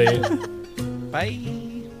 everybody. Bye.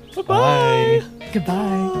 Bye-bye.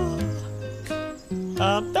 Goodbye.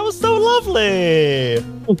 That was so lovely.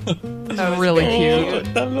 That was really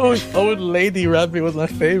cute. That little old lady rabbit was my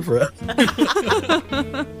favorite.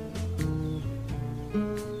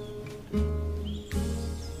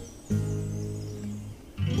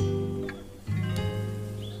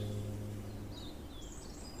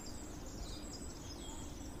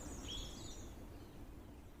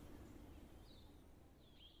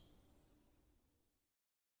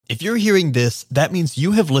 If you're hearing this, that means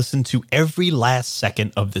you have listened to every last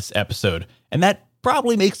second of this episode, and that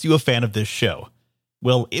probably makes you a fan of this show.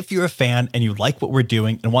 Well, if you're a fan and you like what we're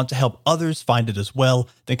doing and want to help others find it as well,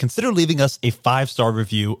 then consider leaving us a 5-star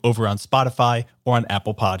review over on Spotify or on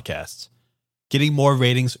Apple Podcasts. Getting more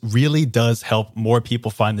ratings really does help more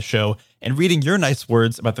people find the show, and reading your nice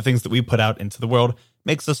words about the things that we put out into the world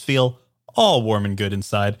makes us feel all warm and good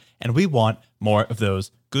inside, and we want more of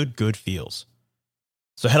those good feels.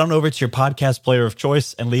 So head on over to your podcast player of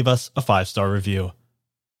choice and leave us a 5-star review.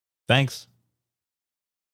 Thanks.